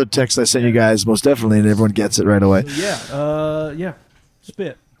 Which is another text I sent you guys. Most definitely, and everyone gets it right away. Yeah.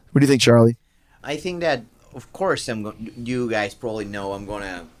 Spit. What do you think, Charlie? I think that, of course, you guys probably know I'm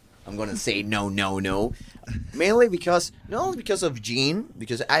gonna say no. Mainly because, not only because of Gene,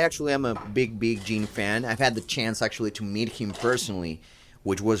 because I actually am a big Gene fan. I've had the chance actually to meet him personally,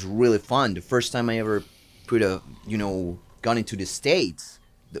 which was really fun. The first time I ever gone into the States,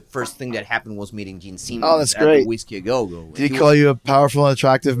 the first thing that happened was meeting Gene Simmons. Oh, that's at great. the Whiskey A Go-Go. Did he call you a powerful and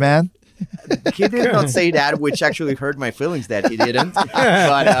attractive man? He did not say that, which actually hurt my feelings that he didn't.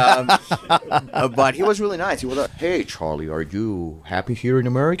 But he was really nice. He was like, "Hey, Charlie, are you happy here in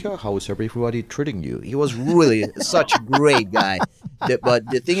America? How is everybody treating you?" He was really such a great guy. But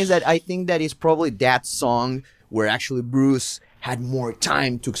the thing is that I think that is probably that song where actually Bruce had more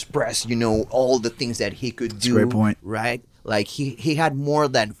time to express, all the things that he could do. a great point. Right? Like he had more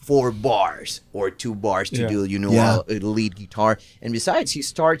than 4 bars or 2 bars to do, a lead guitar. And besides, he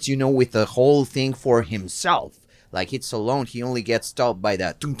starts, with the whole thing for himself. Like It's Alone, he only gets stopped by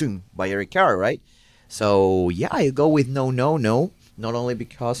that tung tung by Eric Carr, right? So yeah, I go with no. Not only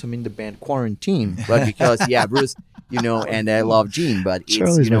because I'm in the band Quarantine, but because Bruce, and I love Gene, but it's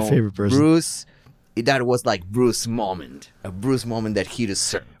Charlie's my favorite person. Bruce. That was like Bruce moment, a Bruce moment that he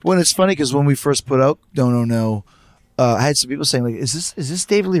deserved. When it's funny because when we first put out No. I had some people saying, like, is this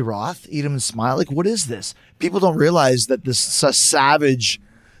David Lee Roth? Eat 'em and Smile? Like, what is this? People don't realize that this savage,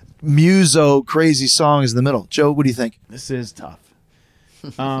 muso, crazy song is in the middle. Joe, what do you think? This is tough.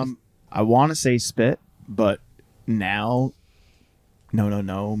 I want to say Spit, but now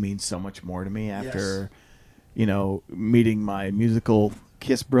No means so much more to me after, meeting my musical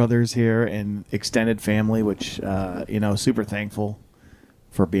Kiss brothers here and extended family, which, super thankful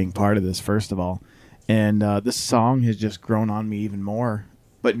for being part of this, first of all. And this song has just grown on me even more.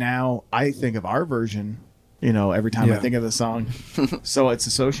 But now I think of our version, every time I think of the song. So it's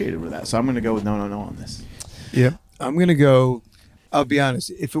associated with that. So I'm going to go with No on this. Yeah. I'm going to go, I'll be honest,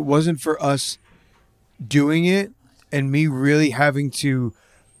 if it wasn't for us doing it and me really having to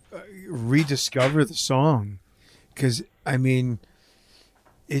rediscover the song, because, I mean,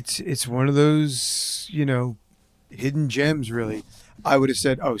 it's one of those, hidden gems, really. I would have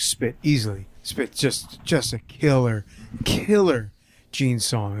said, Spit, easily. Spit, just a killer Gene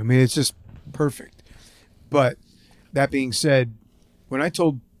song. I mean, it's just perfect. But that being said, when I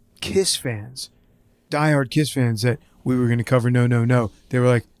told Kiss fans, diehard Kiss fans, that we were going to cover No, they were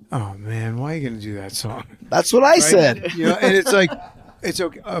like, "Oh man, why are you going to do that song?" That's what I said. And it's like, it's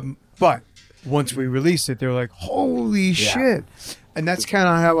okay. But once we released it, they were like, "Holy shit!" And that's kind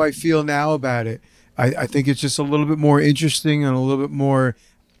of how I feel now about it. I think it's just a little bit more interesting and a little bit more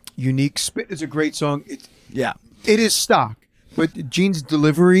unique. Spit is a great song. It is stock, but Gene's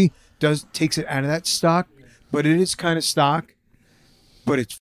delivery takes it out of that stock. But it is kind of stock, but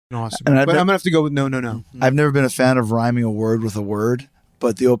it's awesome. And I'm gonna have to go with No. I've never been a fan of rhyming a word with a word,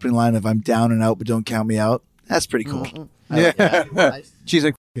 but the opening line of "I'm down and out, but don't count me out," that's pretty cool. She's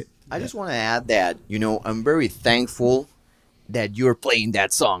like, I just want to add that, I'm very thankful that you're playing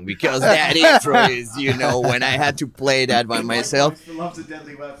that song, because that intro is, when I had to play that by myself. Love's a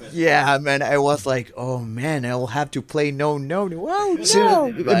deadly weapon. Yeah, man, I was like, oh man, I will have to play No. Oh, no. See,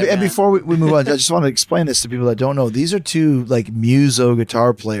 and before we move on, I just want to explain this to people that don't know. These are two muso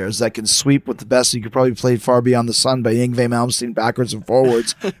guitar players that can sweep with the best. You could probably play Far Beyond the Sun by Yngwie Malmsteen backwards and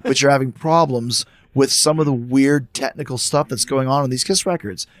forwards, but you're having problems with some of the weird technical stuff that's going on these Kiss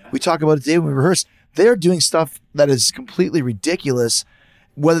records. We talk about it today when we rehearse. They're doing stuff that is completely ridiculous.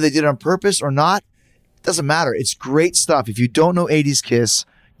 Whether they did it on purpose or not, doesn't matter. It's great stuff. If you don't know 80s Kiss,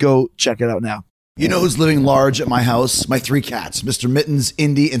 go check it out now. You know who's living large at my house? My 3 cats, Mr. Mittens,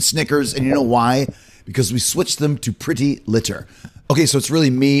 Indy, and Snickers. And you know why? Because we switched them to Pretty Litter. Okay, so it's really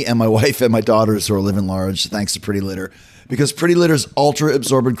me and my wife and my daughters who are living large, thanks to Pretty Litter. Because Pretty Litter's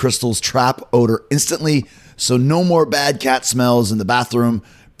ultra-absorbent crystals trap odor instantly, so no more bad cat smells in the bathroom.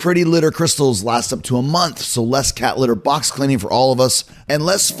 Pretty Litter crystals last up to a month, so less cat litter box cleaning for all of us, and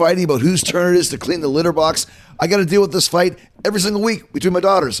less fighting about whose turn it is to clean the litter box. I got to deal with this fight every single week between my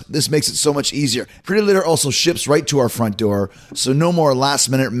daughters. This makes it so much easier. Pretty Litter also ships right to our front door, so no more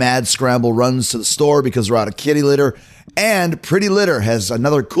last-minute mad scramble runs to the store because we're out of kitty litter. And Pretty Litter has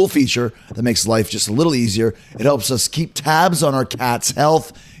another cool feature that makes life just a little easier. It helps us keep tabs on our cat's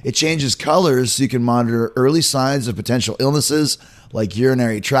health. It changes colors so you can monitor early signs of potential illnesses like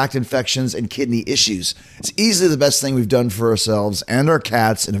urinary tract infections and kidney issues. It's easily the best thing we've done for ourselves and our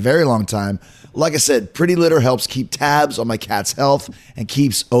cats in a very long time. Like I said, Pretty Litter helps keep tabs on my cat's health and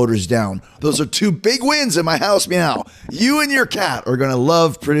keeps odors down. Those are two big wins in my house, meow. You and your cat are going to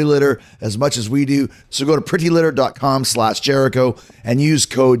love Pretty Litter as much as we do. So go to prettylitter.com/Jericho and use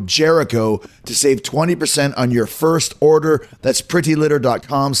code Jericho to save 20% on your first order. That's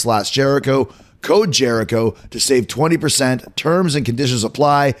prettylitter.com/Jericho. Code Jericho to save 20%. Terms and conditions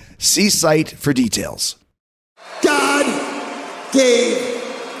apply. See site for details. God gave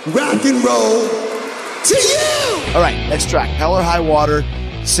rock and roll to you. All right, next track. Hell or High Water,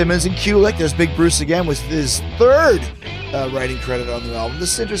 Simmons and Kulick. There's Big Bruce again with his third writing credit on the album.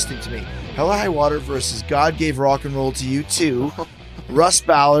 This is interesting to me. Hell or High Water versus God Gave Rock and Roll to You 2. Russ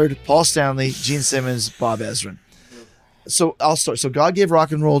Ballard, Paul Stanley, Gene Simmons, Bob Ezrin. So I'll start. So God Gave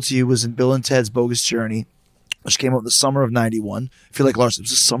Rock and Roll to You was in Bill and Ted's Bogus Journey, which came out in the summer of 91. I feel like, Lars, it was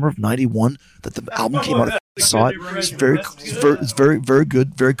the summer of 91 that the album came out. I saw it. It's very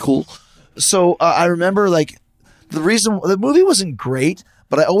good, very cool. So I remember, like, the movie wasn't great,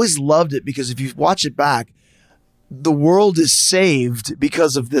 but I always loved it because if you watch it back, the world is saved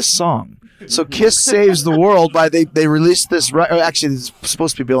because of this song. So Kiss saves the world by they released this. Actually, it's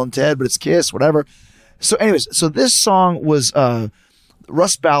supposed to be Bill and Ted, but it's Kiss, whatever. So anyways, so this song was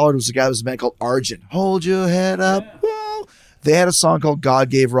Russ Ballard was the guy that was a band called Argent. Hold your head up. Whoa. They had a song called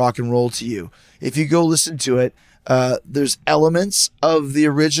God Gave Rock and Roll to You. If you go listen to it, there's elements of the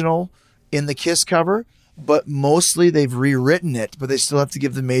original in the Kiss cover, but mostly they've rewritten it, but they still have to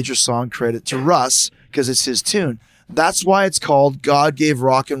give the major song credit to Russ because it's his tune. That's why it's called God Gave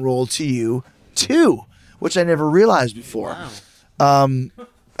Rock and Roll to You 2, which I never realized before. Wow.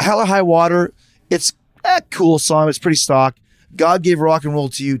 Hell or High Water, it's a cool song. It's pretty stock. God Gave Rock and Roll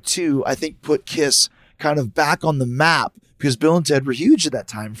to You 2, I think, put Kiss kind of back on the map because Bill and Ted were huge at that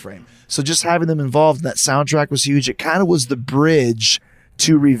time frame. So just having them involved in that soundtrack was huge. It kind of was the bridge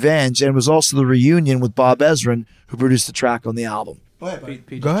to Revenge, and it was also the reunion with Bob Ezrin, who produced the track on the album. Go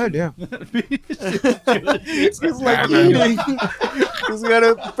ahead, yeah. He's like eating. He's got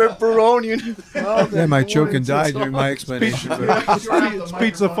a pepperoni. Yeah, my choke and die during my explanation. But It's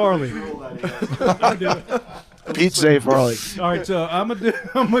Pizza Farley. Pizza Farley. All right, so I'm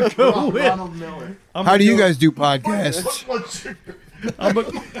gonna go with. how do you guys do podcasts? I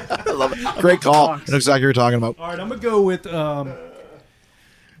love it. Great call. I know exactly what you're talking about. All right, I'm gonna go with.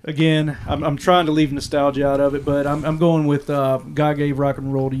 Again, I'm trying to leave nostalgia out of it, but I'm going with God Gave Rock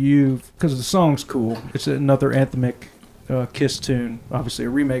and Roll to You because the song's cool. It's another anthemic Kiss tune, obviously a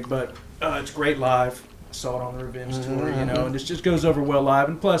remake, but it's great live. I saw it on the Revenge tour, and it just goes over well live.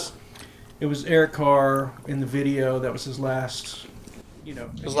 And plus, it was Eric Carr in the video. That was his last,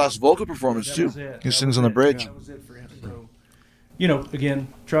 His last vocal performance, that too. was it. He That sings was on the it. bridge. That was it for him. So, again,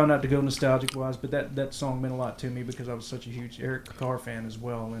 try not to go nostalgic wise, but that song meant a lot to me because I was such a huge Eric Carr fan as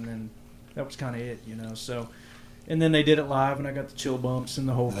well, and then that was kind of it, So, and then they did it live, and I got the chill bumps and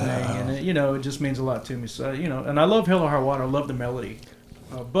the whole thing, and it just means a lot to me. So, and I love Hell or High Water. I love the melody,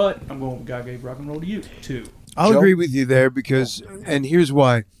 but I'm going with God Gave Rock and Roll to You too. I'll Joe? agree with you there because, and here's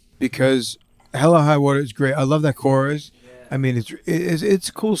why: because Hell or High Water is great. I love that chorus. I mean, it's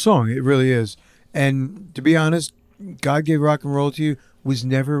a cool song. It really is. And to be honest, God Gave Rock and Roll to You was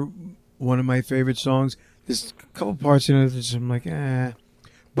never one of my favorite songs. There's a couple parts in it that I'm like,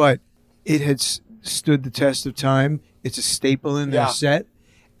 but it had stood the test of time. It's a staple in their set,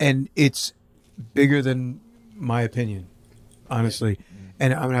 and it's bigger than my opinion, honestly.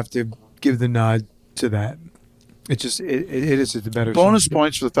 And I'm gonna have to give the nod to that. It's just it is the better Bonus song.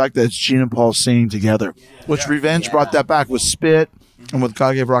 points for the fact that it's Gene and Paul singing together, which Revenge brought that back with Spit and with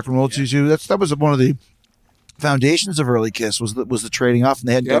God Gave Rock and Roll to You. That was one of the foundations of early Kiss was the trading off, and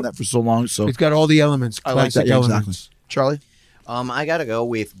they hadn't done that for so long. So It's got all the elements, I like that. classic Yeah, elements. exactly. Charlie, I gotta go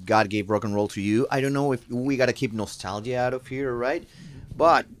with God Gave Rock and Roll to You. I don't know if we gotta keep nostalgia out of here, right?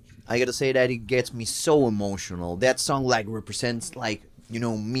 But I gotta say that it gets me so emotional. That song represents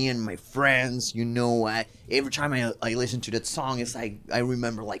me and my friends. Every time I listen to that song, it's like I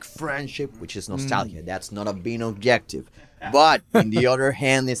remember friendship, which is nostalgia. That's not a being objective. But on the other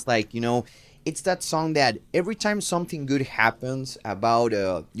hand, it's it's that song that every time something good happens about,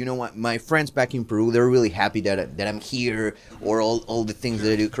 my friends back in Peru, they're really happy that I'm here, or all the things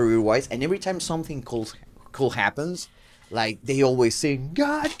that I do career-wise. And every time something cool happens, like they always sing,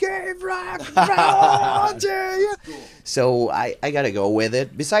 God gave rock and roll to you. So I gotta go with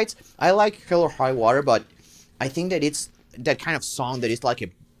it. Besides, I like Hell or High Water, but I think that it's that kind of song that is like a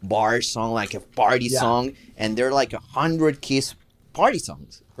bar song, like a party song, and they're like 100 Kiss party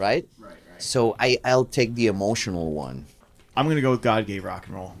songs, right? Right. So I'll take the emotional one. I'm gonna go with God Gave Rock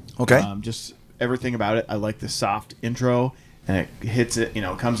and Roll. Okay. Just everything about it. I like the soft intro, and it hits it.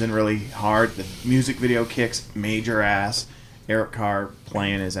 Comes in really hard. The music video kicks major ass. Eric Carr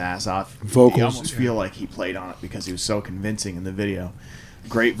playing his ass off. Vocals. You almost feel like he played on it because he was so convincing in the video.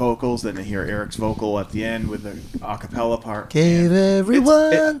 Great vocals. Then to hear Eric's vocal at the end with the a cappella part. Gave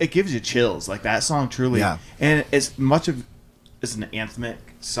everyone. It gives you chills. Like that song truly. Yeah. And as much of as an anthemic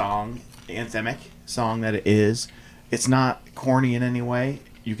song that it is, it's not corny in any way.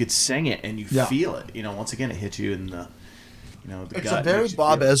 You could sing it and you feel it. Once again, it hits you in the, the It's gut. a very Makes you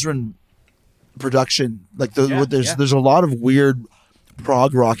Bob feel it. Ezrin production. Like Yeah. there's a lot of weird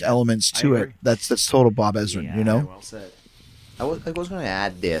prog rock elements to I it. agree. That's total Bob Ezrin. Yeah, well said. I was going to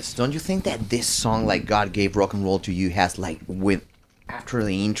add this. Don't you think that this song, like God Gave Rock and Roll to You, has like after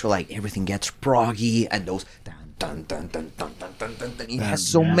the intro, like everything gets proggy and those dun dun dun dun dun dun dun dun. Dun. It has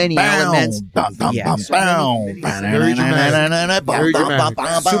so many elements. Yeah, Very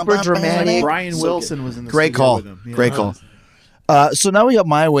dramatic. Super dramatic. Brian Wilson was in the Great studio call. with him. Great call. So now we got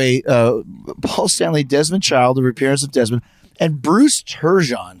My Way, Paul Stanley, Desmond Child, the reappearance of Desmond, and Bruce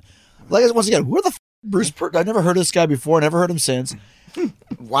Turgeon. Like once again, where the Bruce? I never heard of this guy before. Never heard him since.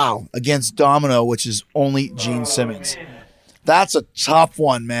 Wow, against Domino, which is only Gene Simmons. That's a tough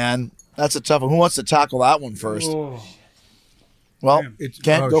one, man. That's a tough one. Who wants to tackle that one first? Well,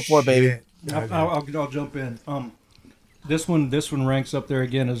 Kent, go for it, baby. I'll jump in. This one ranks up there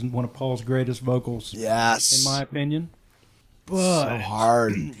again as one of Paul's greatest vocals, Yes, in my opinion. so But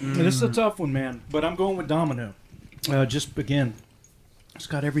hard. this is a tough one, man. But I'm going with Domino. Just again, it's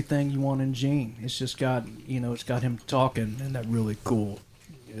got everything you want in Gene. It's just got it's got him talking and that really cool.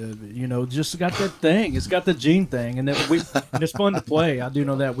 Just got that thing. It's got the Gene thing, and and it's fun to play. I do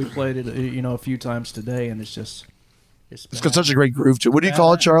know that we played it, a few times today, and it's It's got such a great groove to it. What do you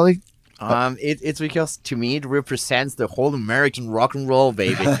call it, Charlie? It's because to me it represents the whole American rock and roll,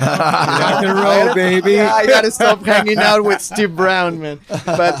 baby. Rock and roll, baby. Yeah, I gotta stop hanging out with Steve Brown, man.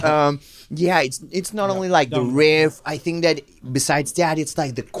 But yeah, it's not only like the riff. I think that besides that, it's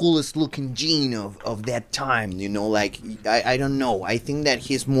like the coolest looking Gene of that time. Like I don't know. I think that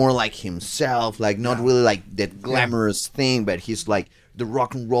he's more like himself, like not really like that glamorous thing, but he's like the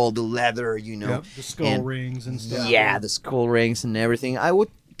rock and roll, the leather, the skull rings and stuff. Yeah, the skull rings and everything. I would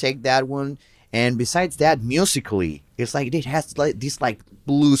take that one. And besides that, musically, it's like it has like this like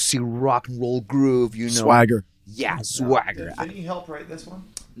bluesy rock and roll groove, Swagger. Yeah, swagger. Did he help write this one?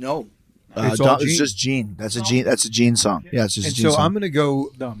 No. It's all It's Gene. just Gene. That's a Gene. That's a Gene song. Yeah, it's just And a Gene so song. I'm gonna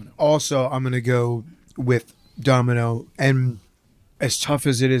go Domino. Also, I'm gonna go with Domino, and as tough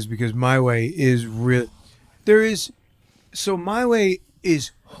as it is, because My Way is real. My Way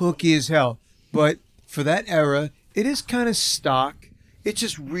is hooky as hell, but for that era, it is kind of stock. It's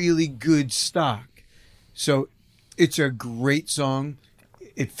just really good stock. So it's a great song.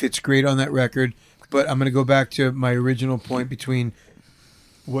 It fits great on that record. But I'm gonna go back to my original point between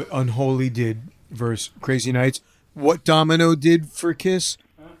what Unholy did versus Crazy Nights. What Domino did for Kiss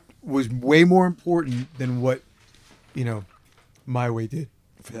was way more important than what, My Way did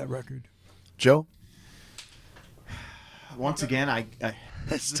for that record. Joe? Once again,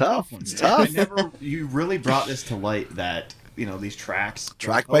 It's tough. It's I tough. never. You really brought this to light that these tracks,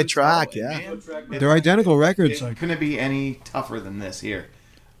 Track by track, solid, yeah. man. They're identical records. It couldn't be any tougher than this here.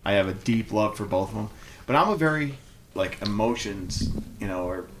 I have a deep love for both of them, but I'm a very emotions,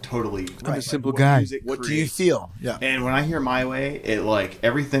 are totally. I'm a simple what guy. music What do you creates. feel? Yeah. And when I hear My Way, it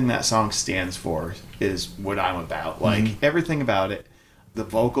everything that song stands for is what I'm about. Everything about it, the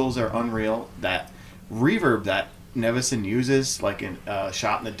vocals are unreal. That reverb that Nevison uses, in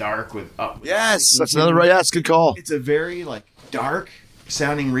Shot in the Dark with Yes, that's another right. Yeah, that's a good call. It's a very dark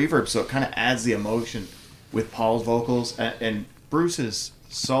sounding reverb, so it kind of adds the emotion with Paul's vocals and Bruce's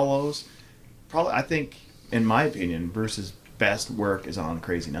solos. Probably, I think, in my opinion, Bruce's best work is on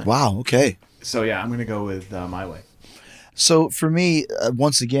Crazy Nights. Wow. Okay. So yeah, I'm gonna go with My Way. So for me,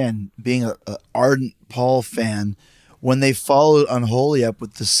 once again, being a ardent Paul fan, when they followed Unholy up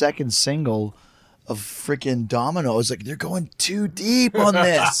with the second single of freaking Domino, I was like, they're going too deep on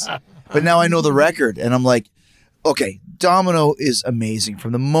this. But now I know the record, and I'm like, okay, Domino is amazing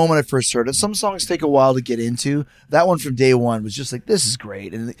from the moment I first heard it. Some songs take a while to get into. That one from day one was just like, this is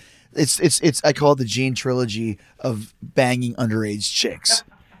great. And it's I call it the Gene trilogy of banging underage chicks.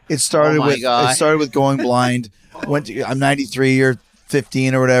 It started Oh my God. with Going Blind, I'm 93, you're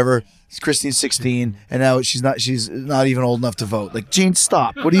 15 or whatever. Christine's 16, and now she's not even old enough to vote. Like, Gene,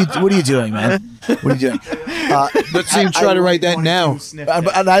 stop. What are you doing, man? What are you doing? Let's see him try to write that now.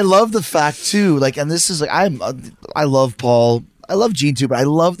 And I love the fact too, like, and this is like, I love Paul, I love Gene too, but I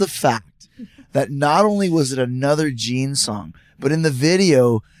love the fact that not only was it another Gene song, but in the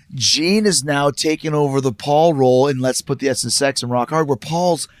video, Gene is now taking over the Paul role in Let's Put the S in Sex and Rock Hard, where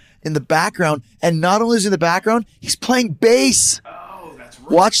Paul's in the background, and not only is he in the background, he's playing bass.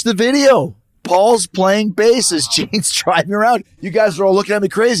 Watch the video. Paul's playing bass as Gene's driving around. You guys are all looking at me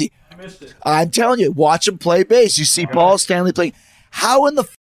crazy. I missed it. I'm telling you, watch him play bass. You see Paul Stanley playing. How in the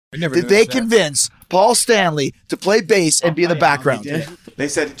did they convince Paul Stanley to play bass and be in the background? They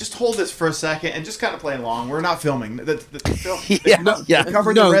said, just hold this for a second and just kind of play along. We're not filming. The film, Yeah. they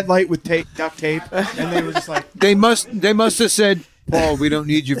covered the red light with duct tape, and they were just like, They must have said, Paul, we don't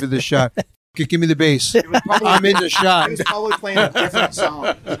need you for this shot. Give me the bass. I'm in the shot. he was probably playing a different song.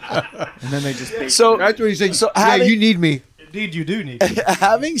 And then they just So That's what he's saying. So Yeah, having- you need me. Indeed, you do need.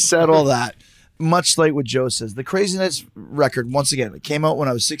 having said all that, much like what Joe says, the Crazy Nights record, once again, it came out when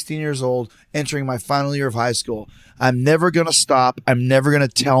I was 16 years old, entering my final year of high school. I'm never going to stop. I'm never going to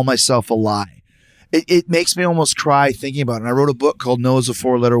tell myself a lie. It makes me almost cry thinking about it. And I wrote a book called No is a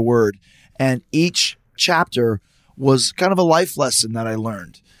Four-Letter Word. And each chapter was kind of a life lesson that I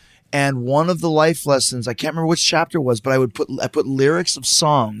learned. And one of the life lessons, I can't remember which chapter it was, but I put lyrics of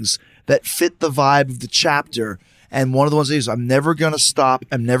songs that fit the vibe of the chapter. And one of the ones I used, I'm never going to stop.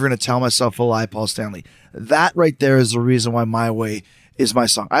 I'm never going to tell myself a lie, Paul Stanley. That right there is the reason why My Way is my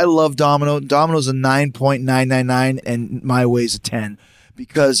song. I love Domino. Domino's a 9.999 and My Way's a 10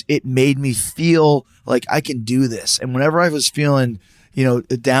 because it made me feel like I can do this. And whenever I was feeling,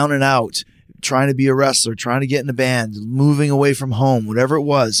 down and out, trying to be a wrestler, trying to get in a band, moving away from home, whatever it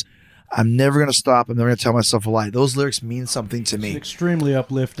was, I'm never going to stop. I'm never going to tell myself a lie. Those lyrics mean something to me. Extremely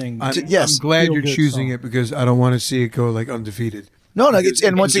uplifting. Yes. I'm glad Feel you're good choosing song. it because I don't want to see it go like undefeated. No,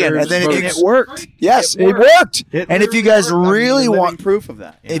 and once again, and then deserves it worked. Yes, it worked. And if you guys really want proof of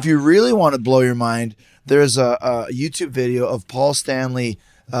that, if you really want to blow your mind, there's a YouTube video of Paul Stanley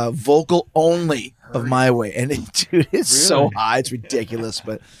vocal only of My Way. And dude, it's so high. It's ridiculous.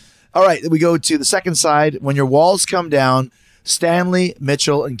 But all right, we go to the second side. When Your Walls Come Down, Stanley,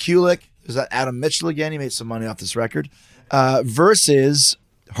 Mitchell, and Kulick. Is that Adam Mitchell again? He made some money off this record. Versus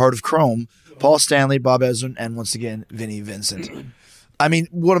Heart of Chrome, Paul Stanley, Bob Ezrin, and once again, Vinnie Vincent. I mean,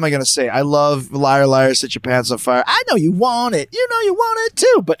 what am I going to say? I love Liar, Liar, Set Your Pants on Fire. I know you want it. You know you want it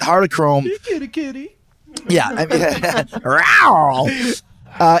too. But Heart of Chrome. Kitty. Yeah. I mean,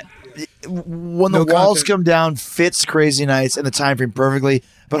 when the walls come down fits Crazy Nights and the time frame perfectly.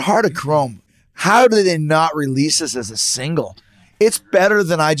 But Heart of Chrome, how did they not release this as a single? It's better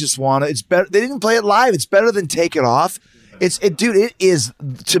than I Just Wanna. It's better. They didn't play it live. It's better than Take It Off. Dude, it is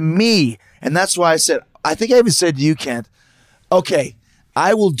to me. And that's why I said, I think I even said to you, Kent, okay,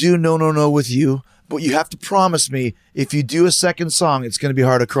 I will do No, No, No with you, but you have to promise me if you do a second song, it's going to be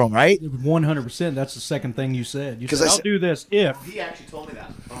Heart of Chrome, right? 100%. That's the second thing you said. You 'Cause said, I I'll said- do this if. he actually told me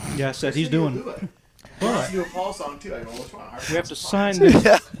that. Yeah, I said he's doing it. But do a Paul song too. I go, which one? We have to sign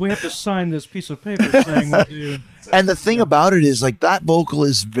this. We have to sign this piece of paper saying we'll do. And the thing about it is, like, that vocal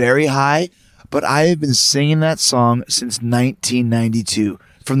is very high, but I have been singing that song since 1992.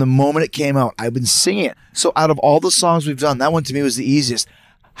 From the moment it came out, I've been singing it. So out of all the songs we've done, that one to me was the easiest.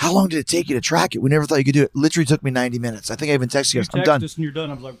 How long did it take you to track it? We never thought you could do it. Literally took me 90 minutes. I think I even texted you guys. I'm Text done. us and you're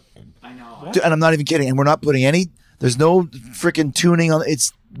done. I'm like, I know. Dude, and I'm not even kidding. And we're not putting any, there's no freaking tuning on.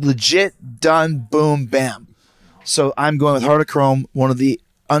 It's legit done. Boom, bam. So I'm going with Heart of Chrome, one of the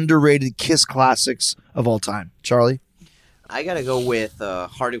underrated Kiss classics of all time. Charlie? I gotta go with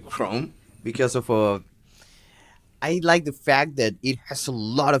Heart of Chrome because of I like the fact that it has a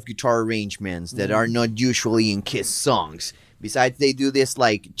lot of guitar arrangements that are not usually in Kiss songs. Besides, they do this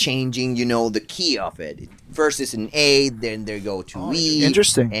like changing, the key of it. First is in A, then they go to E.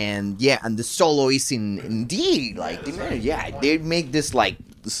 Interesting. And and the solo is in D. Like, they make this like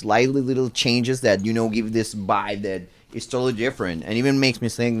slightly little changes that give this vibe that is totally different, and even makes me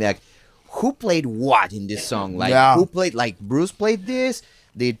think that who played what in this song? Like, who played? Like, Bruce played this.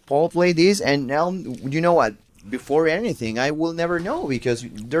 Did Paul play this? And now, you know what? Before anything, I will never know because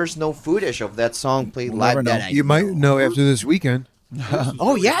there's no footage of that song played live. You might know after this weekend.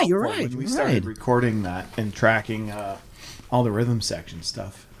 Oh yeah, you're right. When we started recording that and tracking all the rhythm section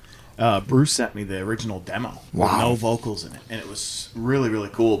stuff, Bruce sent me the original demo with no vocals in it, and it was really, really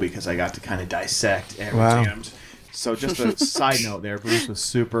cool because I got to kind of dissect and jammed. So just a side note there, Bruce was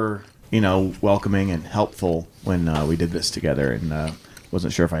super, welcoming and helpful when we did this together, and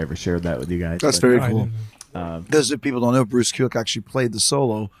wasn't sure if I ever shared that with you guys. That's but, very cool. Because if people don't know, Bruce Kulick actually played the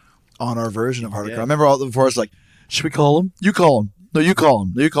solo on our version of Heart of Crown. I remember all before it's like, should we call him? You call him. No, you call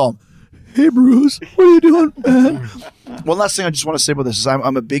him. No, you call him. Hey, Bruce, what are you doing, man? One last thing I just want to say about this is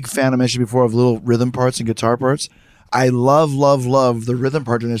I'm a big fan, I mentioned before, of little rhythm parts and guitar parts. I love the rhythm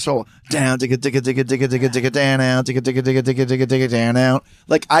part in the solo. Down, digga, digga, digga, digga, digga, digga, down, out, digga, digga, digga, digga, digga, digga, down, out.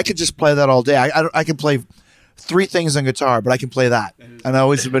 Like, I could just play that all day. I can play 3 things on guitar, but I can play that. And I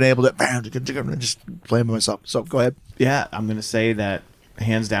always have been able to just play them by myself. So go ahead. Yeah, I'm gonna say that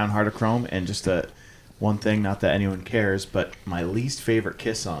hands down, Heart of Chrome, and just one thing, not that anyone cares, but my least favorite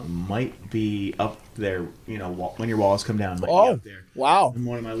Kiss song might be up there. You know, When Your Walls Come Down might be up there. Wow. And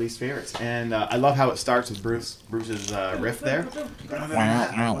one of my least favorites, and I love how it starts with Bruce's riff there.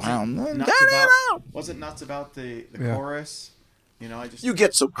 Wasn't nuts about the chorus. You know, I just You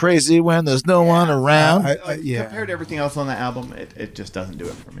get so crazy when there's no one around. Yeah. compared to everything else on the album, it just doesn't do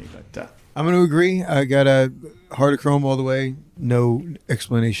it for me. But I'm going to agree. I got a Heart of Chrome all the way. No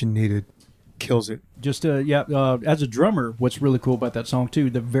explanation needed. Kills it. Just as a drummer, what's really cool about that song too,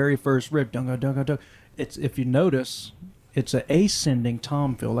 the very first riff, dung, dung, dung, it's if you notice, it's an ascending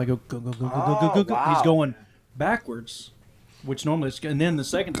tom feel, like a go, go, go, go, go, go, go, go. He's going backwards, which normally is, and then the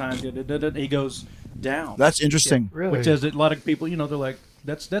second time he goes down. That's interesting. Really? Which is a lot of people, they're like,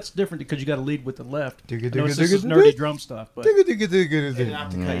 that's different because you got to lead with the left. Digga, I know digga, it's just digga, nerdy digga. drum stuff, but not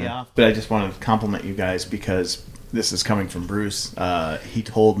to cut you off, but I just wanted to compliment you guys because this is coming from Bruce. He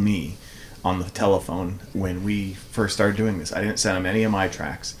told me on the telephone when we first started doing this, I didn't send him any of my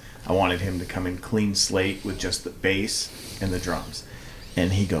tracks. I wanted him to come in clean slate with just the bass and the drums.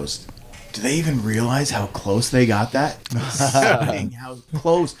 And he goes, do they even realize how close they got that? Sickening how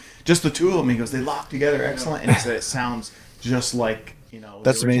close. Just the two of them. He goes, they locked together excellent. And he said it sounds just like,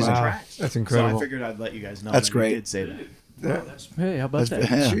 That's the original amazing. tracks. That's incredible. So I figured I'd let you guys know That's that great. he did say that. hey, how about that?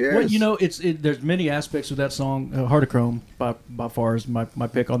 Yeah. Well, there's many aspects of that song, Heart of Chrome, by far is my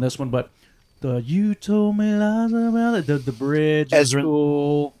pick on this one, but the You Told Me Lies About It, the bridge is Ezrin.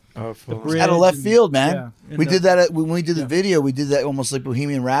 cool. Oh, The bridge Out of left and- field, man. yeah, and We the- did that when we did the video. We did that almost like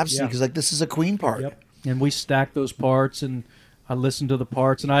Bohemian Rhapsody Yeah. because like this is a Queen part. Yep. And we stacked those parts, and I listened to the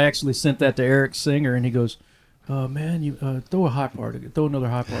parts, and I actually sent that to Eric Singer, and he goes, man, you throw a high part, throw another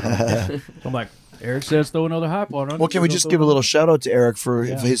high part on it. I'm like, Eric says throw another high part on it. Well, can we So just throw give a another- little shout out to Eric for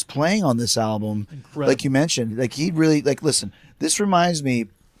Yeah. his playing on this album? Incredible. Like you mentioned, like he really listen. This reminds me.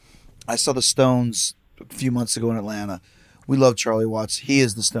 I saw the Stones a few months ago in Atlanta. We love Charlie Watts. He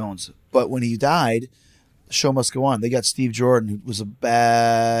is the Stones. But when he died, the show must go on. They got Steve Jordan, who was a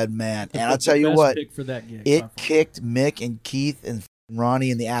bad man. And I'll tell you Best what, pick for that gig, by it far. kicked Mick and Keith and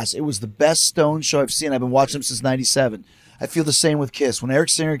Ronnie in the ass. It was the best Stones show I've seen. I've been watching them since '97. I feel the same with Kiss. When Eric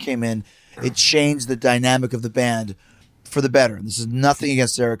Singer came in, it changed the dynamic of the band for the better. And this is nothing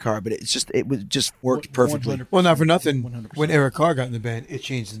against Eric Carr, but it just worked perfectly. 100%. Well, not for nothing. 100%. When Eric Carr got in the band, it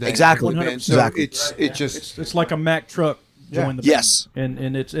changed the dynamic Exactly. of the band. So 100%. it just It's like a Mack truck joined the band. Yes. And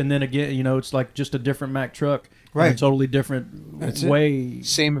then again, it's like just a different Mack truck. Right. In a totally different That's it. way.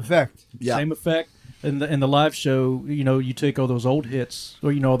 same effect. Yeah. Same effect. In the live show, you take all those old hits,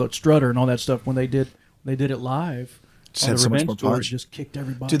 or all the Strutter and all that stuff when they did it live. Just on had the so much Revenge more tour, it punch. just kicked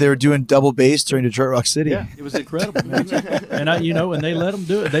everybody. Dude, they were doing double bass during Detroit Rock City. Yeah, it was incredible, man. And and they let them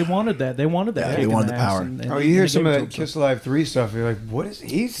do it. They wanted that. They wanted that. Yeah, kick they in wanted the the ass, power. and Oh, you hear they some gave of it that to 'em. Kiss Alive 3 stuff. You're like, what is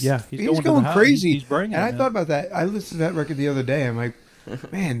he's? Yeah, he's he's going, going to the crazy. he's bringing and it, I man. thought about that. I listened to that record the other day. I'm like,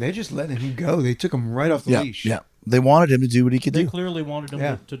 man, they're just letting him go. They took him right off the Yeah. leash. Yeah. They wanted him to do what he could They do. clearly wanted him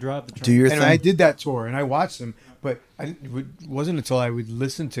Yeah. to drive the train. Do your And thing. I did that tour, and I watched them, but it wasn't until I would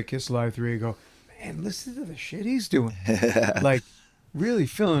listen to Kiss Alive 3 and go, man, listen to the shit he's doing. Like, really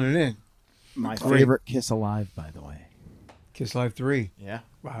filling it in. My Great. favorite Kiss Alive, by the way. Kiss Alive 3. Yeah.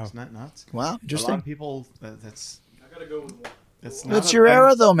 Wow. Isn't that nuts? Wow, A lot interesting. of people, that's... I gotta go with one. It's your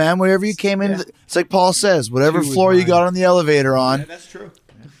era, though, man. Wherever you came in, it's like Paul says, whatever Two was floor you mine. got on the elevator on. That's true.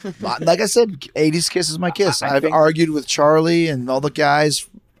 Like I said, 80s Kiss is my Kiss. I I've think- argued with Charlie and all the guys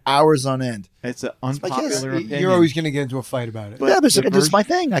hours on end. It's an my Kiss. unpopular opinion. You're always going to get into a fight about it. Yeah, but it's the just my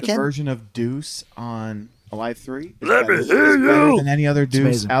thing. I the can't. version of Deuce on Alive 3 is Let me better- hear is better you. than any other Deuce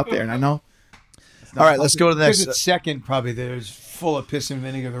amazing. out there. And I know... All right, let's go to the Because next. it's second, probably, there's full of piss and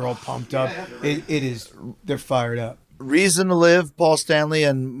vinegar. They're all pumped up. It is, they're fired up. Reason to Live, Paul Stanley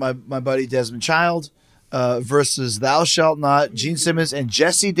and my buddy Desmond Child versus Thou Shalt Not, Gene Simmons and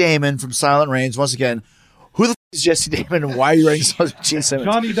Jesse Damon from Silent Rains. Once again, who the f- is Jesse Damon and why are you writing songs with Gene Simmons?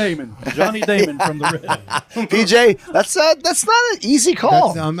 Johnny Damon from the Red. PJ, that's not an easy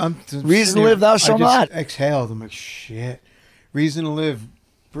call. Reason to Live, Thou Shalt I Not. just exhaled. I'm like, shit. Reason to Live,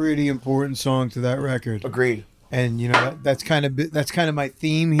 pretty important song to that record. Agreed. And that's kind of my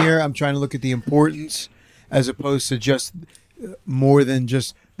theme here. I'm trying to look at the importance as opposed to just more than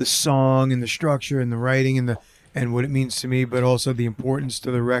just the song and the structure and the writing and what it means to me, but also the importance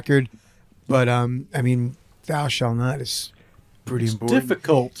to the record. But I mean, Thou Shall Not is pretty important.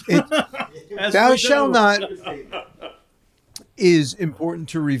 Difficult. Thou Shall Not is important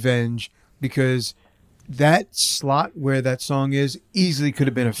to Revenge because that slot where that song is easily could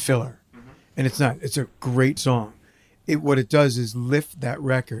have been a filler. And it's not. It's a great song. What it does is lift that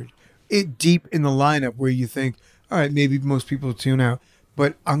record. It deep in the lineup where you think, all right, maybe most people tune out,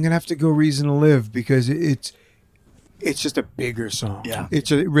 but I'm going to have to go Reason to Live because it's just a bigger song. Yeah. It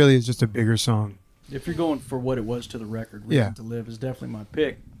really is just a bigger song. If you're going for what it was to the record, Reason to Live is definitely my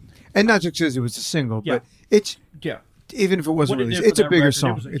pick. And not just because it was a single, Yeah. but it's, Yeah. even if it wasn't What it released, did for it's a that bigger record, song.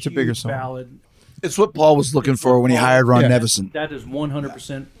 it was It's a bigger huge song. ballad. It's what Paul was looking for when he hired Ron Yeah. Nevison. That is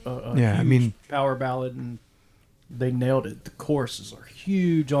 100% Yeah, I huge mean- power ballad, and they nailed it. The choruses are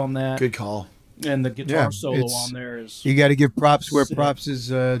huge on that, Good call. and the guitar Yeah, solo it's- on there is You got to give props where Sick. props is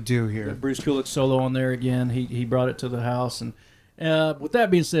due here. Bruce Kulick solo on there again. He brought it to the house, and with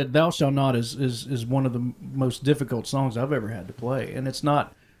that being said, "Thou Shall Not" is one of the most difficult songs I've ever had to play, and it's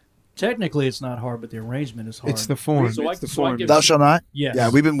not technically it's not hard, but the arrangement is hard. It's the form. So It's the so I form. give- Thou Shall Not? Yes. Yeah,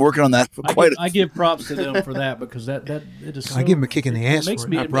 we've been working on that for quite I give props to them for that because that it is. So, I give him a kick in the ass makes for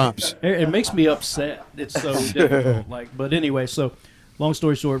it, me not props. It makes me upset. It's so difficult. But anyway, so long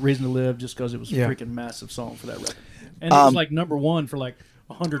story short, Reason to Live, just because it was a Yeah. freaking massive song for that record, and it was like number one for like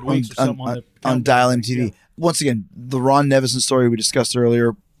 100 weeks or something on the on Dial MTV. Yeah. Once again, the Ron Nevison story we discussed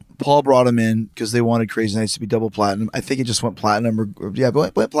earlier. Paul brought him in because they wanted Crazy Nights to be double platinum. I think it just went platinum,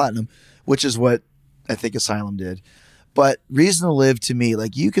 but went platinum, which is what I think Asylum did. But Reason to Live, to me,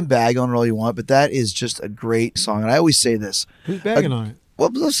 like, you can bag on it all you want, but that is just a great song. And I always say this. Who's bagging on it? Well,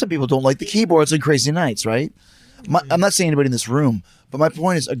 some people don't like the keyboards in Crazy Nights, right? I'm not saying anybody in this room, but my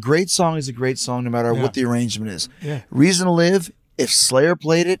point is a great song is a great song no matter Yeah. what the arrangement is. Yeah. Reason to Live, if Slayer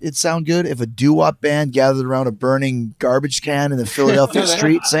played it, it'd sound good. If a doo-wop band gathered around a burning garbage can in the Philadelphia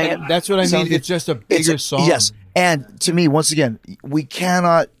street sang it, That's what I sound mean. good. It's just a It's bigger song. Yes. And to me, once again, we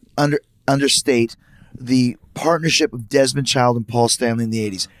cannot understate the partnership of Desmond Child and Paul Stanley in the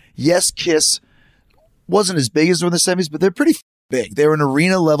 80s. Yes, Kiss wasn't as big as they were in the 70s, but they're pretty big. They're an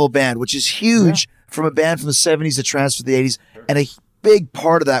arena-level band, which is huge from a band from the 70s that transferred to the 80s. And a big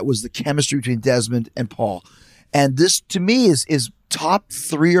part of that was the chemistry between Desmond and Paul. And this, to me, is top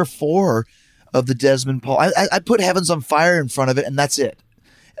 3 or 4 of the Desmond Paul. I put Heavens on Fire in front of it, and that's it.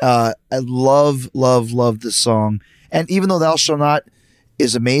 I love this song. And even though Thou Shall Not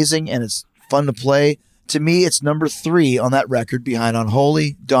is amazing and it's fun to play, to me, it's number 3 on that record behind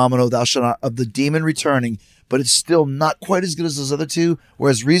Unholy, Domino, Thou Shall Not, of the Demon Returning. But it's still not quite as good as those other two,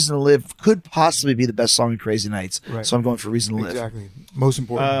 whereas Reason to Live could possibly be the best song in Crazy Nights. Right. So I'm going for Reason to Live. Exactly. Most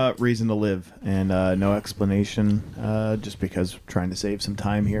important. Reason to Live, and no explanation, just because trying to save some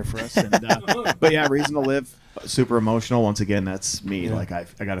time here for us. And, but yeah, Reason to Live, super emotional. Once again, that's me. Yeah. Like I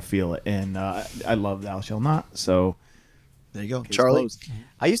got to feel it, and I love Thou Shall Not. So There you go. case Charlie? closed.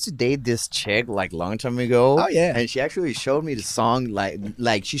 I used to date this chick like long time ago. Oh, yeah. And she actually showed me the song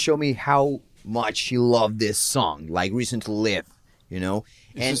like she showed me how much she loved this song, like Reason to Live, you know.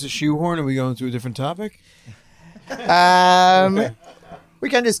 Is And this a shoehorn? Are we going to a different topic? we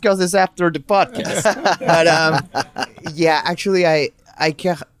can discuss this after the podcast. But yeah, actually I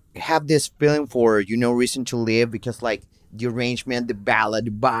have this feeling for, you know, Reason to Live because like the arrangement, the ballad,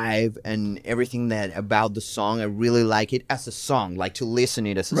 the vibe, and everything that about the song, I really like it as a song, like to listen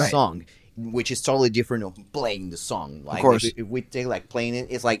it as a Right. song, which is totally different of playing the song. Like course. if we take like playing it,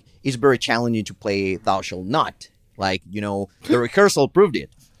 it's like it's very challenging to play Thou Shall Not. Like, you know, the rehearsal proved it,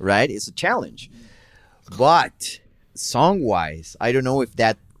 right? It's a challenge. But song-wise, I don't know if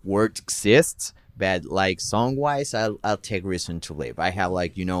that word exists, but like song-wise, I'll take Reason to Live. I have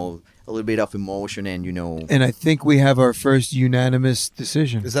like, you know, a little bit of emotion and, you know, And I think we have our first unanimous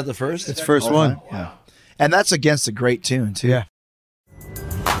decision. Is that the first? It's first one. Yeah. And that's against a great tune, too. Yeah.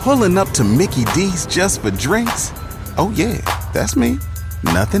 Pulling up to Mickey D's just for drinks? Oh, yeah, that's me.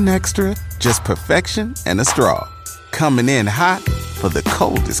 Nothing extra, just perfection and a straw. Coming in hot for the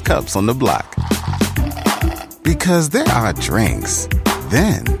coldest cups on the block. Because there are drinks,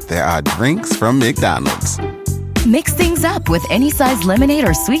 then there are drinks from McDonald's. Mix things up with any size lemonade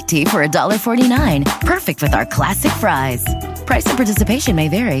or sweet tea for $1.49. Perfect with our classic fries. Price and participation may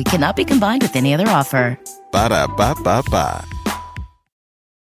vary. Cannot be combined with any other offer. Ba-da-ba-ba-ba.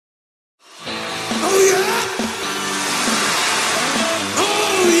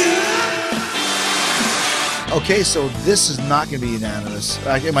 Okay, so this is not going to be unanimous.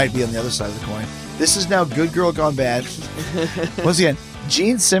 It might be on the other side of the coin. This is now Good Girl Gone Bad. Once again,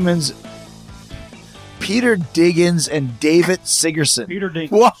 Gene Simmons' Peter Diggins and David Sigerson. Peter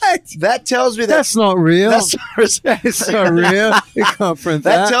Dinkins. What? That tells me That's not real. That's It's not real. You can't print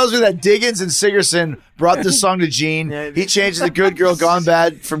That that. tells me that Diggins and Sigerson brought this song to Gene. He changed the Good Girl Gone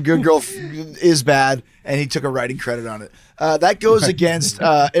Bad from Good Girl Is Bad, and he took a writing credit on it. That goes against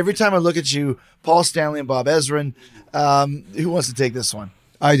Every Time I Look at You, Paul Stanley and Bob Ezrin. Who wants to take this one?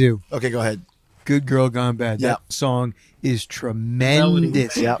 I do. Okay, go ahead. Good Girl Gone Bad. Yep. That song is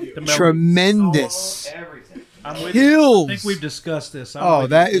tremendous. Yep. The melody. Tremendous. Everything. I'm with Hills. I think we've discussed this. I'm Oh, with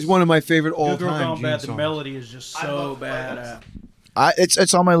that you. is one of my favorite Good Girl all-time Gone Bad. Gene The songs. melody is just so bad.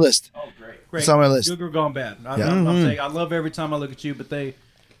 It's on my list. Oh, great. It's on my list. Good Girl Gone Bad. Yeah. I'm saying I love Every Time I Look at You, but they.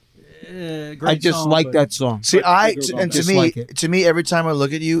 Great I just song, like but- that song. See, to Dislike me, it. Every Time I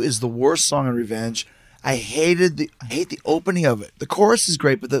Look at You is the worst song on Revenge. I hate the opening of it. The chorus is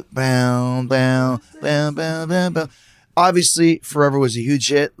great, but the bow, bow, bow, bow, bow, bow. Obviously, Forever was a huge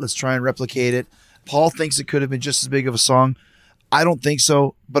hit. Let's try and replicate it. Paul thinks it could have been just as big of a song. I don't think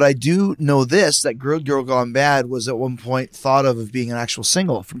so, but I do know this, that Good Girl Gone Bad was at one point thought of being an actual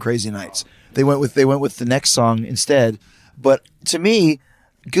single from Crazy Nights. They went with the next song instead. But to me,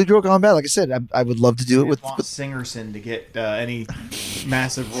 Good Girl Gone Bad, like I said, I would love to do it with Singerson to get any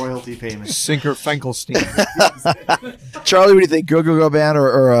massive royalty payments. Sinker Finkelstein. Charlie. What do you think? Good Girl Gone Bad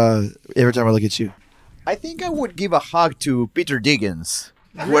or Every Time I Look at You? I think I would give a hug to Peter Diggins,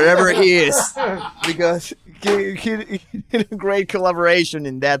 wherever he is, because he did a great collaboration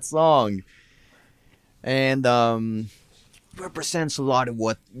in that song, and represents a lot of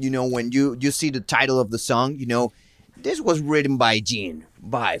what when you see the title of the song. This was written by Gene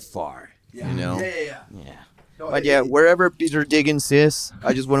by far. Yeah. But yeah, wherever Peter Diggins is,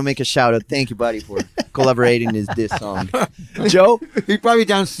 I just want to make a shout out. Thank you, buddy, for collaborating in this song. Joe? He's probably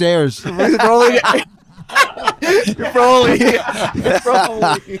downstairs. He's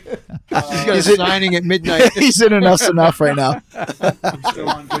signing at midnight. He's in Enough's Enough right now. Still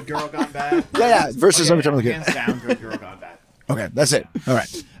on Good Girl Gone Bad. Yeah. Versus Every Time I Look at You. Hands down, Good Girl Gone Bad. Okay, that's it. All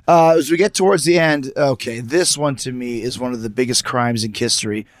right. As we get towards the end, okay, this one to me is one of the biggest crimes in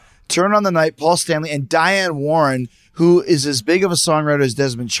history. Turn on the Night, Paul Stanley, and Diane Warren, who is as big of a songwriter as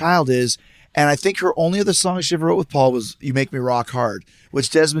Desmond Child is. And I think her only other song she ever wrote with Paul was You Make Me Rock Hard, which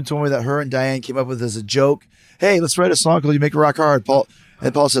Desmond told me that her and Diane came up with as a joke. Hey, let's write a song called You Make Me Rock Hard, Paul.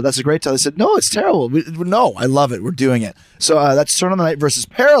 And Paul said, that's a great title. I said, no, it's terrible. No, I love it. We're doing it. So that's Turn on the Night versus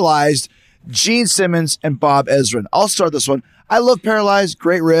Paralyzed, Gene Simmons and Bob Ezrin. I'll start this one. I love Paralyzed,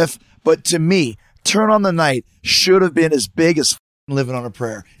 great riff, but to me, Turn on the Night should have been as big as Living on a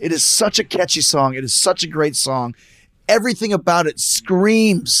Prayer. It is such a catchy song. It is such a great song. Everything about it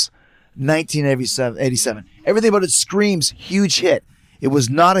screams 1987. Everything about it screams huge hit. It was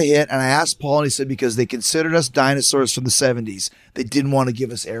not a hit, and I asked Paul, and he said because they considered us dinosaurs from the 70s. They didn't want to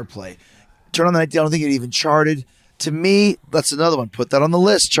give us airplay. Turn on the Night, I don't think it even charted. To me, that's another one. Put that on the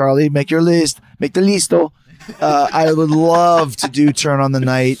list, Charlie. Make your list. Make the listo. I would love to do Turn on the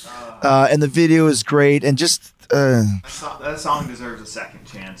Night, and the video is great, and just... That song deserves a second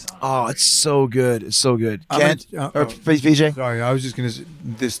chance. Oh, it's so good. It's so good. Kent? Or please, PJ? Sorry, I was just going to...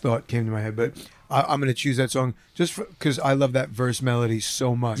 This thought came to my head, but I'm going to choose that song just because I love that verse melody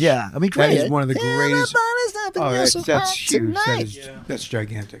so much. Yeah, I mean, that great. is one of the greatest... Oh, that's huge. Tonight. That's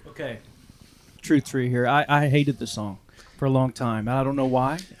gigantic. Okay. Truth free here. I hated the song for a long time. I don't know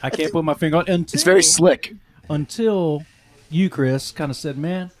why. I can't put my finger on it until... It's very slick. Until you, Chris, kind of said,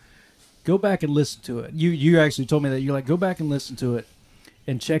 man, go back and listen to it. You actually told me that. You're like, go back and listen to it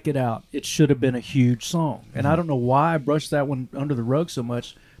and check it out. It should have been a huge song. And I don't know why I brushed that one under the rug so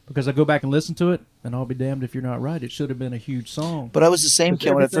much, because I go back and listen to it, and I'll be damned if you're not right. It should have been a huge song. But I was the same But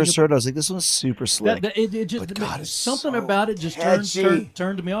kid when I everything first heard it. I was like, this one's super slick. It just, But God, it's something so about it just catchy.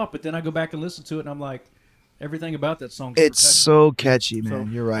 turned me off. But then I go back and listen to it, and I'm like, everything about that song. It's so catchy, man.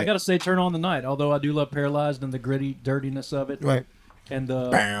 So, You're right. I got to say, Turn on the Night, although I do love Paralyzed and the gritty dirtiness of it. Right. And Bow,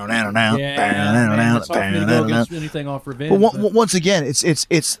 it's hard for me to go against anything off Revenge. But once again,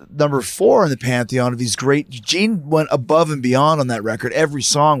 it's number 4 in the pantheon of these great. Gene went above and beyond on that record. Every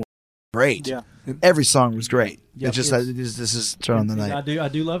song was great. Yeah. Every song was great. Yep, It's just this is Turn on the Night. I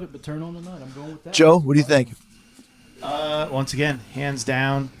do love it, but Turn on the Night, I'm going with that. Joe, what do you think? Once again, hands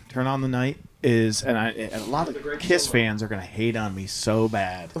down, Turn on the Night is, and a lot of Kiss fans are going to hate on me so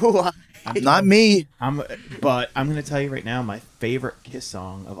bad. Not me. But I'm going to tell you right now, my favorite Kiss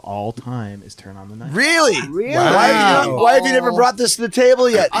song of all time is Turn on the Night. Really? Wow. Why have you never brought this to the table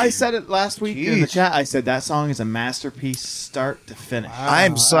yet? I said it last week in the Jeez. chat. I said that song is a masterpiece, start to finish. I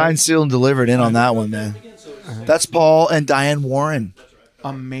am signed, sealed, and delivered in on that one, man. That's Paul and Diane Warren.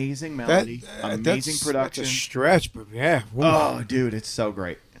 Amazing melody, amazing production. That's a stretch, but yeah. Oh, dude, it's so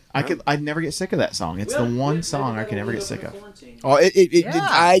great. I'd never get sick of that song. It's the one song I can never get sick of. Oh,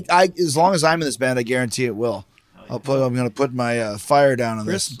 I as long as I'm in this band, I guarantee it will. I'm going to put my fire down on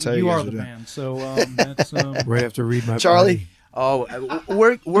this Chris, and tell you you guys are what the to do. man. So that's Right after read my Charlie? Oh,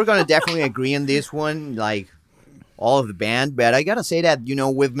 we're gonna definitely agree on this one, like all of the band. But I gotta say that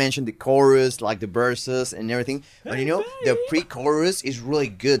we've mentioned the chorus, like the verses and everything. But the pre-chorus is really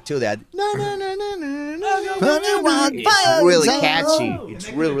good too. That it's really catchy.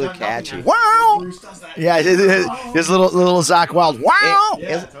 It's really catchy. Wow! Yeah, his little Zach Wild. Wow!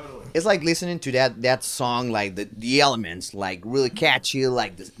 It's like listening to that song, like the elements, like really catchy,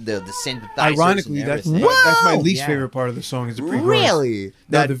 like the synthesizers. Ironically, and that's everything. my least favorite part of the song is the pre-chorus. Really?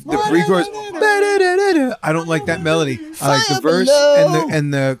 No, the pre-chorus. I don't like that melody. I like the verse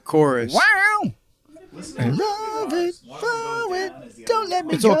and the chorus. Wow! And Love it, throw it, don't let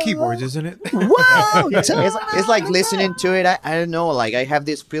me it's all go. keyboards, isn't it? Wow! It's like listening to it. I don't know. Like I have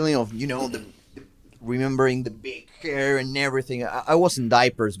this feeling of remembering the big hair and everything. I was in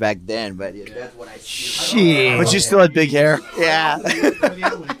diapers back then, but that's what I. Shit. But you still had big hair. Yeah.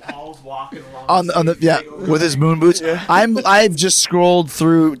 on the with his moon boots. I've just scrolled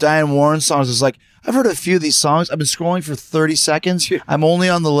through Diane Warren songs. It's like I've heard a few of these songs. I've been scrolling for 30 seconds. I'm only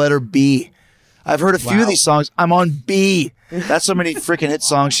on the letter B. I've heard a few of these songs. I'm on B. That's how many freaking hit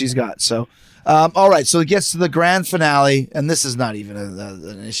songs she's got. So, all right. So it gets to the grand finale, and this is not even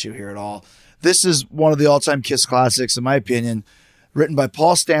an issue here at all. This is one of the all-time Kiss classics, in my opinion, written by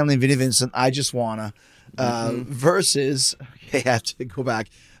Paul Stanley and Vinnie Vincent. I Just Wanna versus. I have to go back.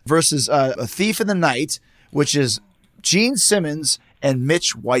 Versus A Thief in the Night, which is Gene Simmons and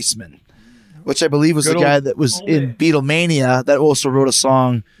Mitch Weissman, which I believe was the guy that was in Beatlemania that also wrote a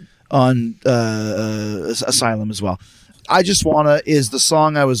song on Asylum as well. I Just Wanna is the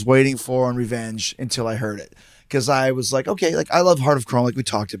song I was waiting for on Revenge until I heard it. Because I was like, okay, like I love Heart of Chrome, like we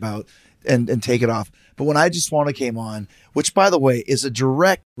talked about, and Take It Off. But when I Just Wanna came on, which by the way is a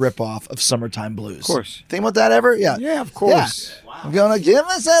direct ripoff of Summertime Blues. Of course. Think about that ever? Yeah. Yeah, of course. Yeah. I'm gonna give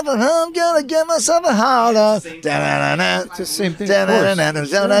myself a home, gonna give myself a heart. It's the same thing.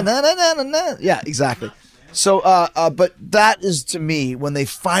 Yeah, exactly. So, but that is to me when they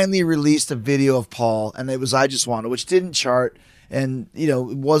finally released a video of Paul, and it was I Just Wanna, which didn't chart, and it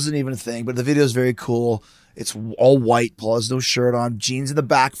wasn't even a thing. But the video is very cool. It's all white. Paul has no shirt on. Gene's in the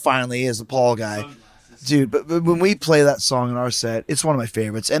back. Finally, as the Paul guy, dude. But when we play that song in our set, it's one of my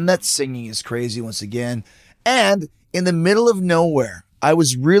favorites, and that singing is crazy once again. And in the middle of nowhere, I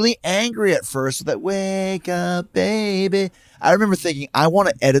was really angry at first with that "Wake Up, Baby." I remember thinking, I want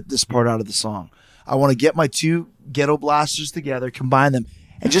to edit this part out of the song. I want to get my two ghetto blasters together, combine them,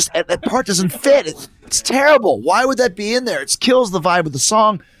 and just that part doesn't fit. It's terrible. Why would that be in there? It kills the vibe of the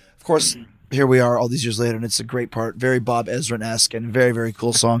song. Of course, here we are all these years later, and it's a great part. Very Bob Ezrin-esque and very, very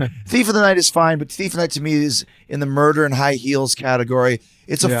cool song. Thief of the Night is fine, but Thief of the Night to me is in the Murder and High Heels category.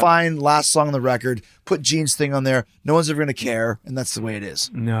 It's a fine last song on the record. Put Gene's thing on there. No one's ever going to care, and that's the way it is.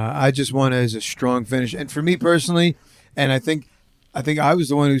 No, I Just Wanna is a strong finish. And for me personally, and I think I was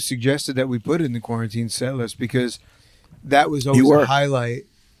the one who suggested that we put it in the quarantine set list because that was always a highlight.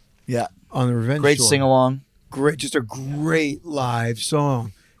 Yeah, on the Revenge great tour. sing along. Great, just a great live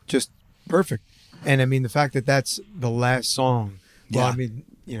song, just perfect. And I mean the fact that that's the last song. Well, I mean,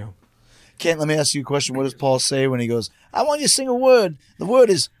 Kent, let me ask you a question. What does Paul say when he goes, "I want you to sing a word"? The word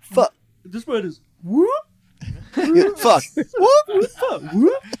is fuck. This word is whoop. Fuck. Whoop, fuck,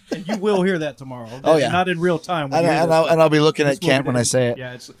 whoop. And you will hear that tomorrow. Oh, yeah. Not in real time. And I'll be looking at Kent when I say it.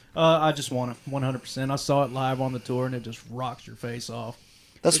 Yeah, it's. I Just Wanna 100%. I saw it live on the tour, and it just rocks your face off.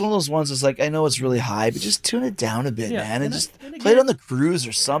 That's one of those ones that's like, I know it's really high, but just tune it down a bit, man. And just and play it on the cruise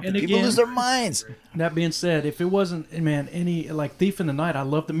or something. and People again- lose their minds. That being said, if it wasn't, man, any like Thief in the Night, I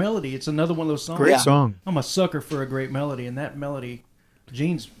love the melody. It's another one of those songs. great song. I'm a sucker for a great melody, and that melody,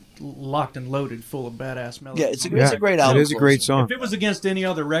 Gene's locked and loaded, full of badass melody. Yeah, it's a great album. It is a great song. If it was against any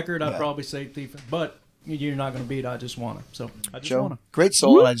other record, I'd probably say Thief, but you're not going to beat I Just Wanna. So I Just Joe, Wanna. great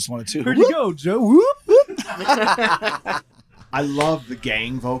soul, and I Just Wanna too. Where'd you go, Joe? Whoop, whoop. I love the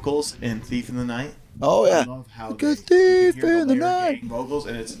gang vocals in Thief in the Night. Oh, yeah. I love how Like they, a thief you hear in the layered night. gang vocals,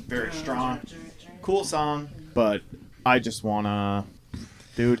 and it's very strong. Cool song, but I Just Wanna,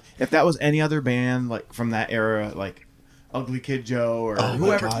 dude. If that was any other band like from that era, like Ugly Kid Joe or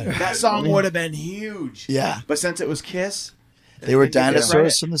whoever, God. that song would have been huge. Yeah. But since it was Kiss, They were they didn't get dinosaurs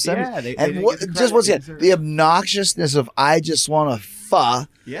credit. from the 70s. Yeah, they and didn't what, get the just once credit. again, the obnoxiousness of I Just Wanna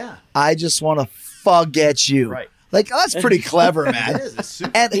Yeah. I Just Wanna forget you. Right. Like, oh, that's pretty clever, man. It is. It's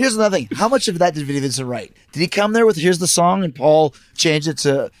super And here's another thing. How much of that did Vinnie Vincent write? Did he come there with, here's the song, and Paul changed it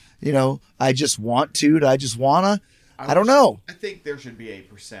to, I just want to I just wanna? I don't know. I think there should be a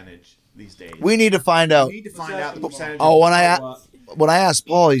percentage these days. We need to find out. We need to find out the percentage. Oh, when I asked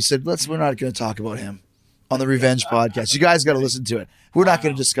Paul, he said, we're not going to talk about him on the Revenge podcast. You guys got to listen to it. We're not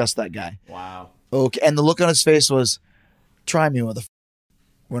going to discuss that guy. Wow. Okay. And the look on his face was, try me, motherfucker.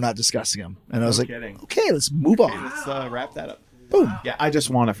 We're not discussing him. And I was like, kidding. okay, let's move on. Let's wrap that up. Boom. Yeah, I just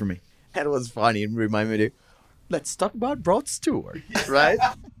want it for me. That was funny. It reminded me, let's talk about Rod Stewart, right?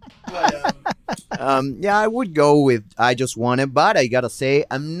 Yeah, I would go with I Just Want It, but I gotta say,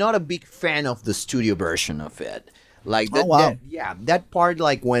 I'm not a big fan of the studio version of it. Like that, that part,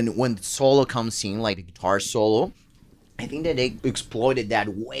 like when the solo comes in, like the guitar solo, I think that they exploited that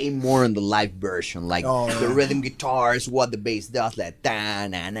way more in the live version, like the rhythm guitars, what the bass does, that da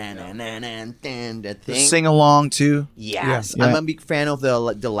na na na na na that thing. Sing along too. Yes, Yeah. I'm a big fan of the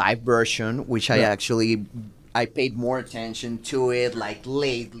live version, which I paid more attention to it, like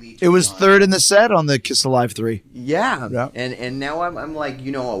lately. It was third in the set on the Kiss Alive 3. Yeah. And now I'm like,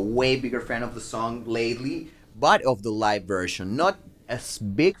 a way bigger fan of the song lately, but of the live version. Not as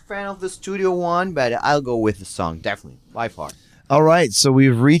big fan of the studio one, but I'll go with the song, definitely, by far. All right, so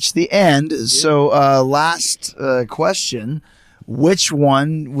we've reached the end. So last question, which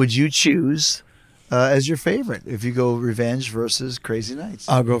one would you choose as your favorite if you go Revenge versus Crazy Nights?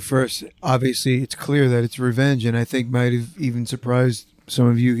 I'll go first. Obviously, it's clear that it's Revenge, and I think might have even surprised some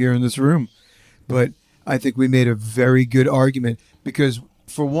of you here in this room. But I think we made a very good argument because,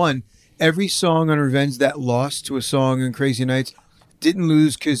 for one, every song on Revenge that lost to a song on Crazy Nights didn't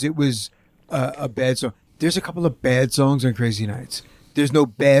lose because it was a bad song. There's a couple of bad songs on Crazy Nights. There's no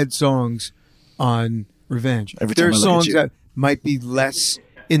bad songs on Revenge. There's songs that might be less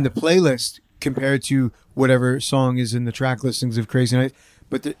in the playlist compared to whatever song is in the track listings of Crazy Nights.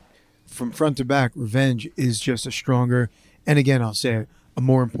 But from front to back, Revenge is just a stronger, and again, I'll say it, a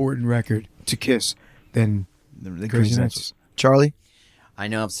more important record to Kiss than the Crazy Nights. Charlie? I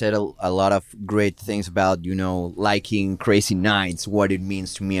know I've said a lot of great things about, liking Crazy Nights, what it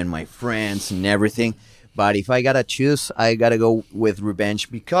means to me and my friends and everything. But if I gotta choose, I gotta go with Revenge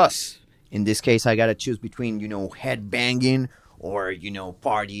because in this case, I gotta choose between, headbanging or,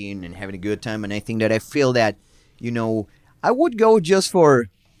 partying and having a good time. And I think that I feel that, I would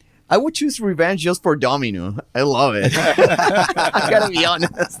choose Revenge just for Domino. I love it. I gotta be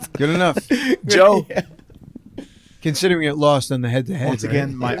honest. Good enough. Joe? Considering it lost on the head-to-head. Once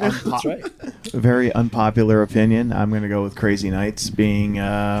again, my very unpopular opinion. I'm going to go with Crazy Nights being,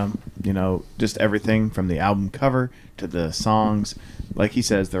 just everything from the album cover to the songs. Like he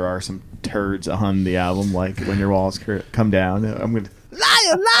says, there are some turds on the album, like When Your Walls Come Down. I'm going to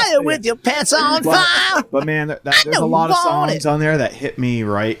Liar with your pants on fire. But man, there's a lot of songs on there that hit me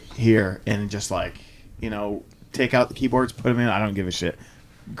right here, and just like, take out the keyboards, put them in. I don't give a shit.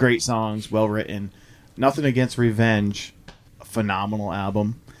 Great songs, well written. Nothing against Revenge, a phenomenal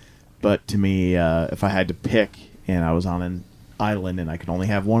album, but to me, if I had to pick and I was on an island and I could only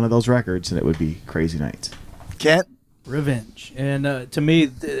have one of those records, then it would be Crazy Nights. Kent? Revenge. And to me,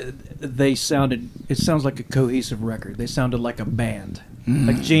 it sounds like a cohesive record. They sounded like a band.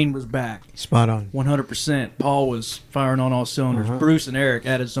 Like Gene was back. Spot on. 100%. Paul was firing on all cylinders. Bruce and Eric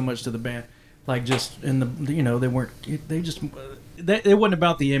added so much to the band. Like just in the, it wasn't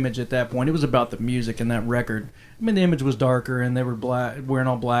about the image at that point. It was about the music and that record. I mean, the image was darker and they were wearing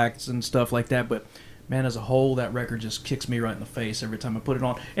all blacks and stuff like that. But man, as a whole, that record just kicks me right in the face every time I put it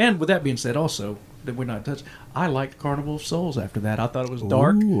on. And with that being said, also that we're not touched, I liked Carnival of Souls after that. I thought it was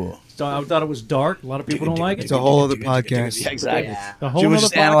dark. So I thought it was dark. A lot of people don't like it. It's a whole other podcast. Exactly. The whole Should we other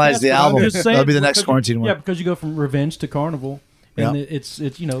just analyze podcast, the but I'm album? just saying, That'll be the next because- quarantine one. Yeah, because you go from Revenge to Carnival. And Yeah. it's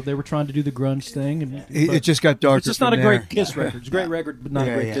they were trying to do the grunge thing. And, It just got darker. it's just not a from great there. Kiss record. It's a great record, but not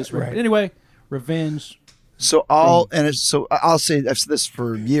Yeah, a great yeah, Kiss record. right. Anyway, Revenge. So I'll say I've said this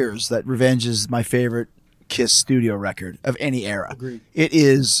for years that Revenge is my favorite Kiss studio record of any era. Agreed. It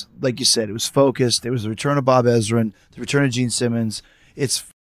is, like you said, it was focused. It was the return of Bob Ezrin, the return of Gene Simmons. It's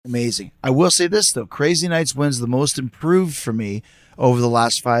amazing. I will say this though, Crazy Nights wins the most improved for me over the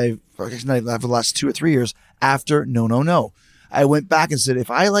last 2 or 3 years after No No No. I went back and said, if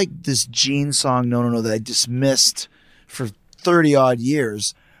I like this Gene song No No No that I dismissed for 30 odd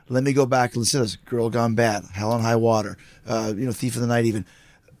years, let me go back and listen to this. Girl Gone Bad, Hell on High Water, Thief of the Night even.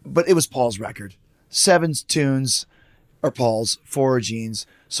 But it was Paul's record. 7 tunes are Paul's, 4 are Gene's.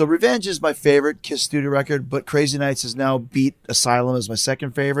 So Revenge is my favorite Kiss studio record, but Crazy Nights has now beat Asylum as my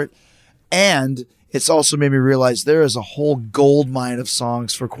second favorite. And it's also made me realize there is a whole gold mine of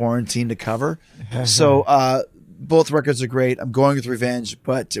songs for Quarantine to cover. So both records are great. I'm going with Revenge,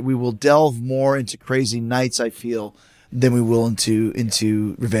 but we will delve more into Crazy Nights, I feel, than we will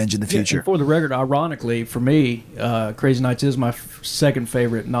into Revenge in the future. And for the record, ironically, for me, Crazy Nights is my second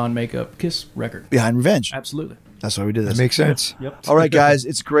favorite non-makeup Kiss record. Behind Revenge. Absolutely. That's why we did this. That makes sense. Yep. All right, guys,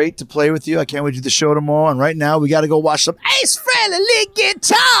 it's great to play with you. I can't wait to do the show tomorrow. And right now, we got to go watch some Ace Frehley lead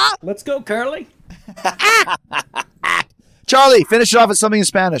guitar. Let's go, Curly. Charlie, finish it off with something in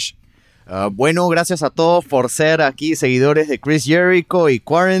Spanish. Bueno, gracias a todos por ser aquí seguidores de Chris Jericho y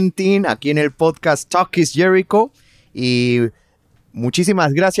Quarantine aquí en el podcast Talk is Jericho. Y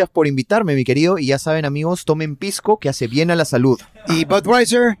muchísimas gracias por invitarme, mi querido. Y ya saben, amigos, tomen pisco que hace bien a la salud. Y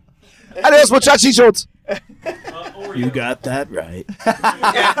Budweiser. Adiós, muchachitos. You got that right.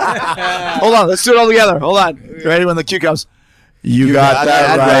 Hold on, let's do it all together. Hold on. Ready when the cue comes. You got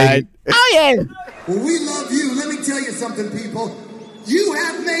that right. Oh, yeah. Well, we love you. Let me tell you something, people. You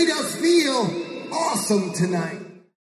have made us feel awesome tonight.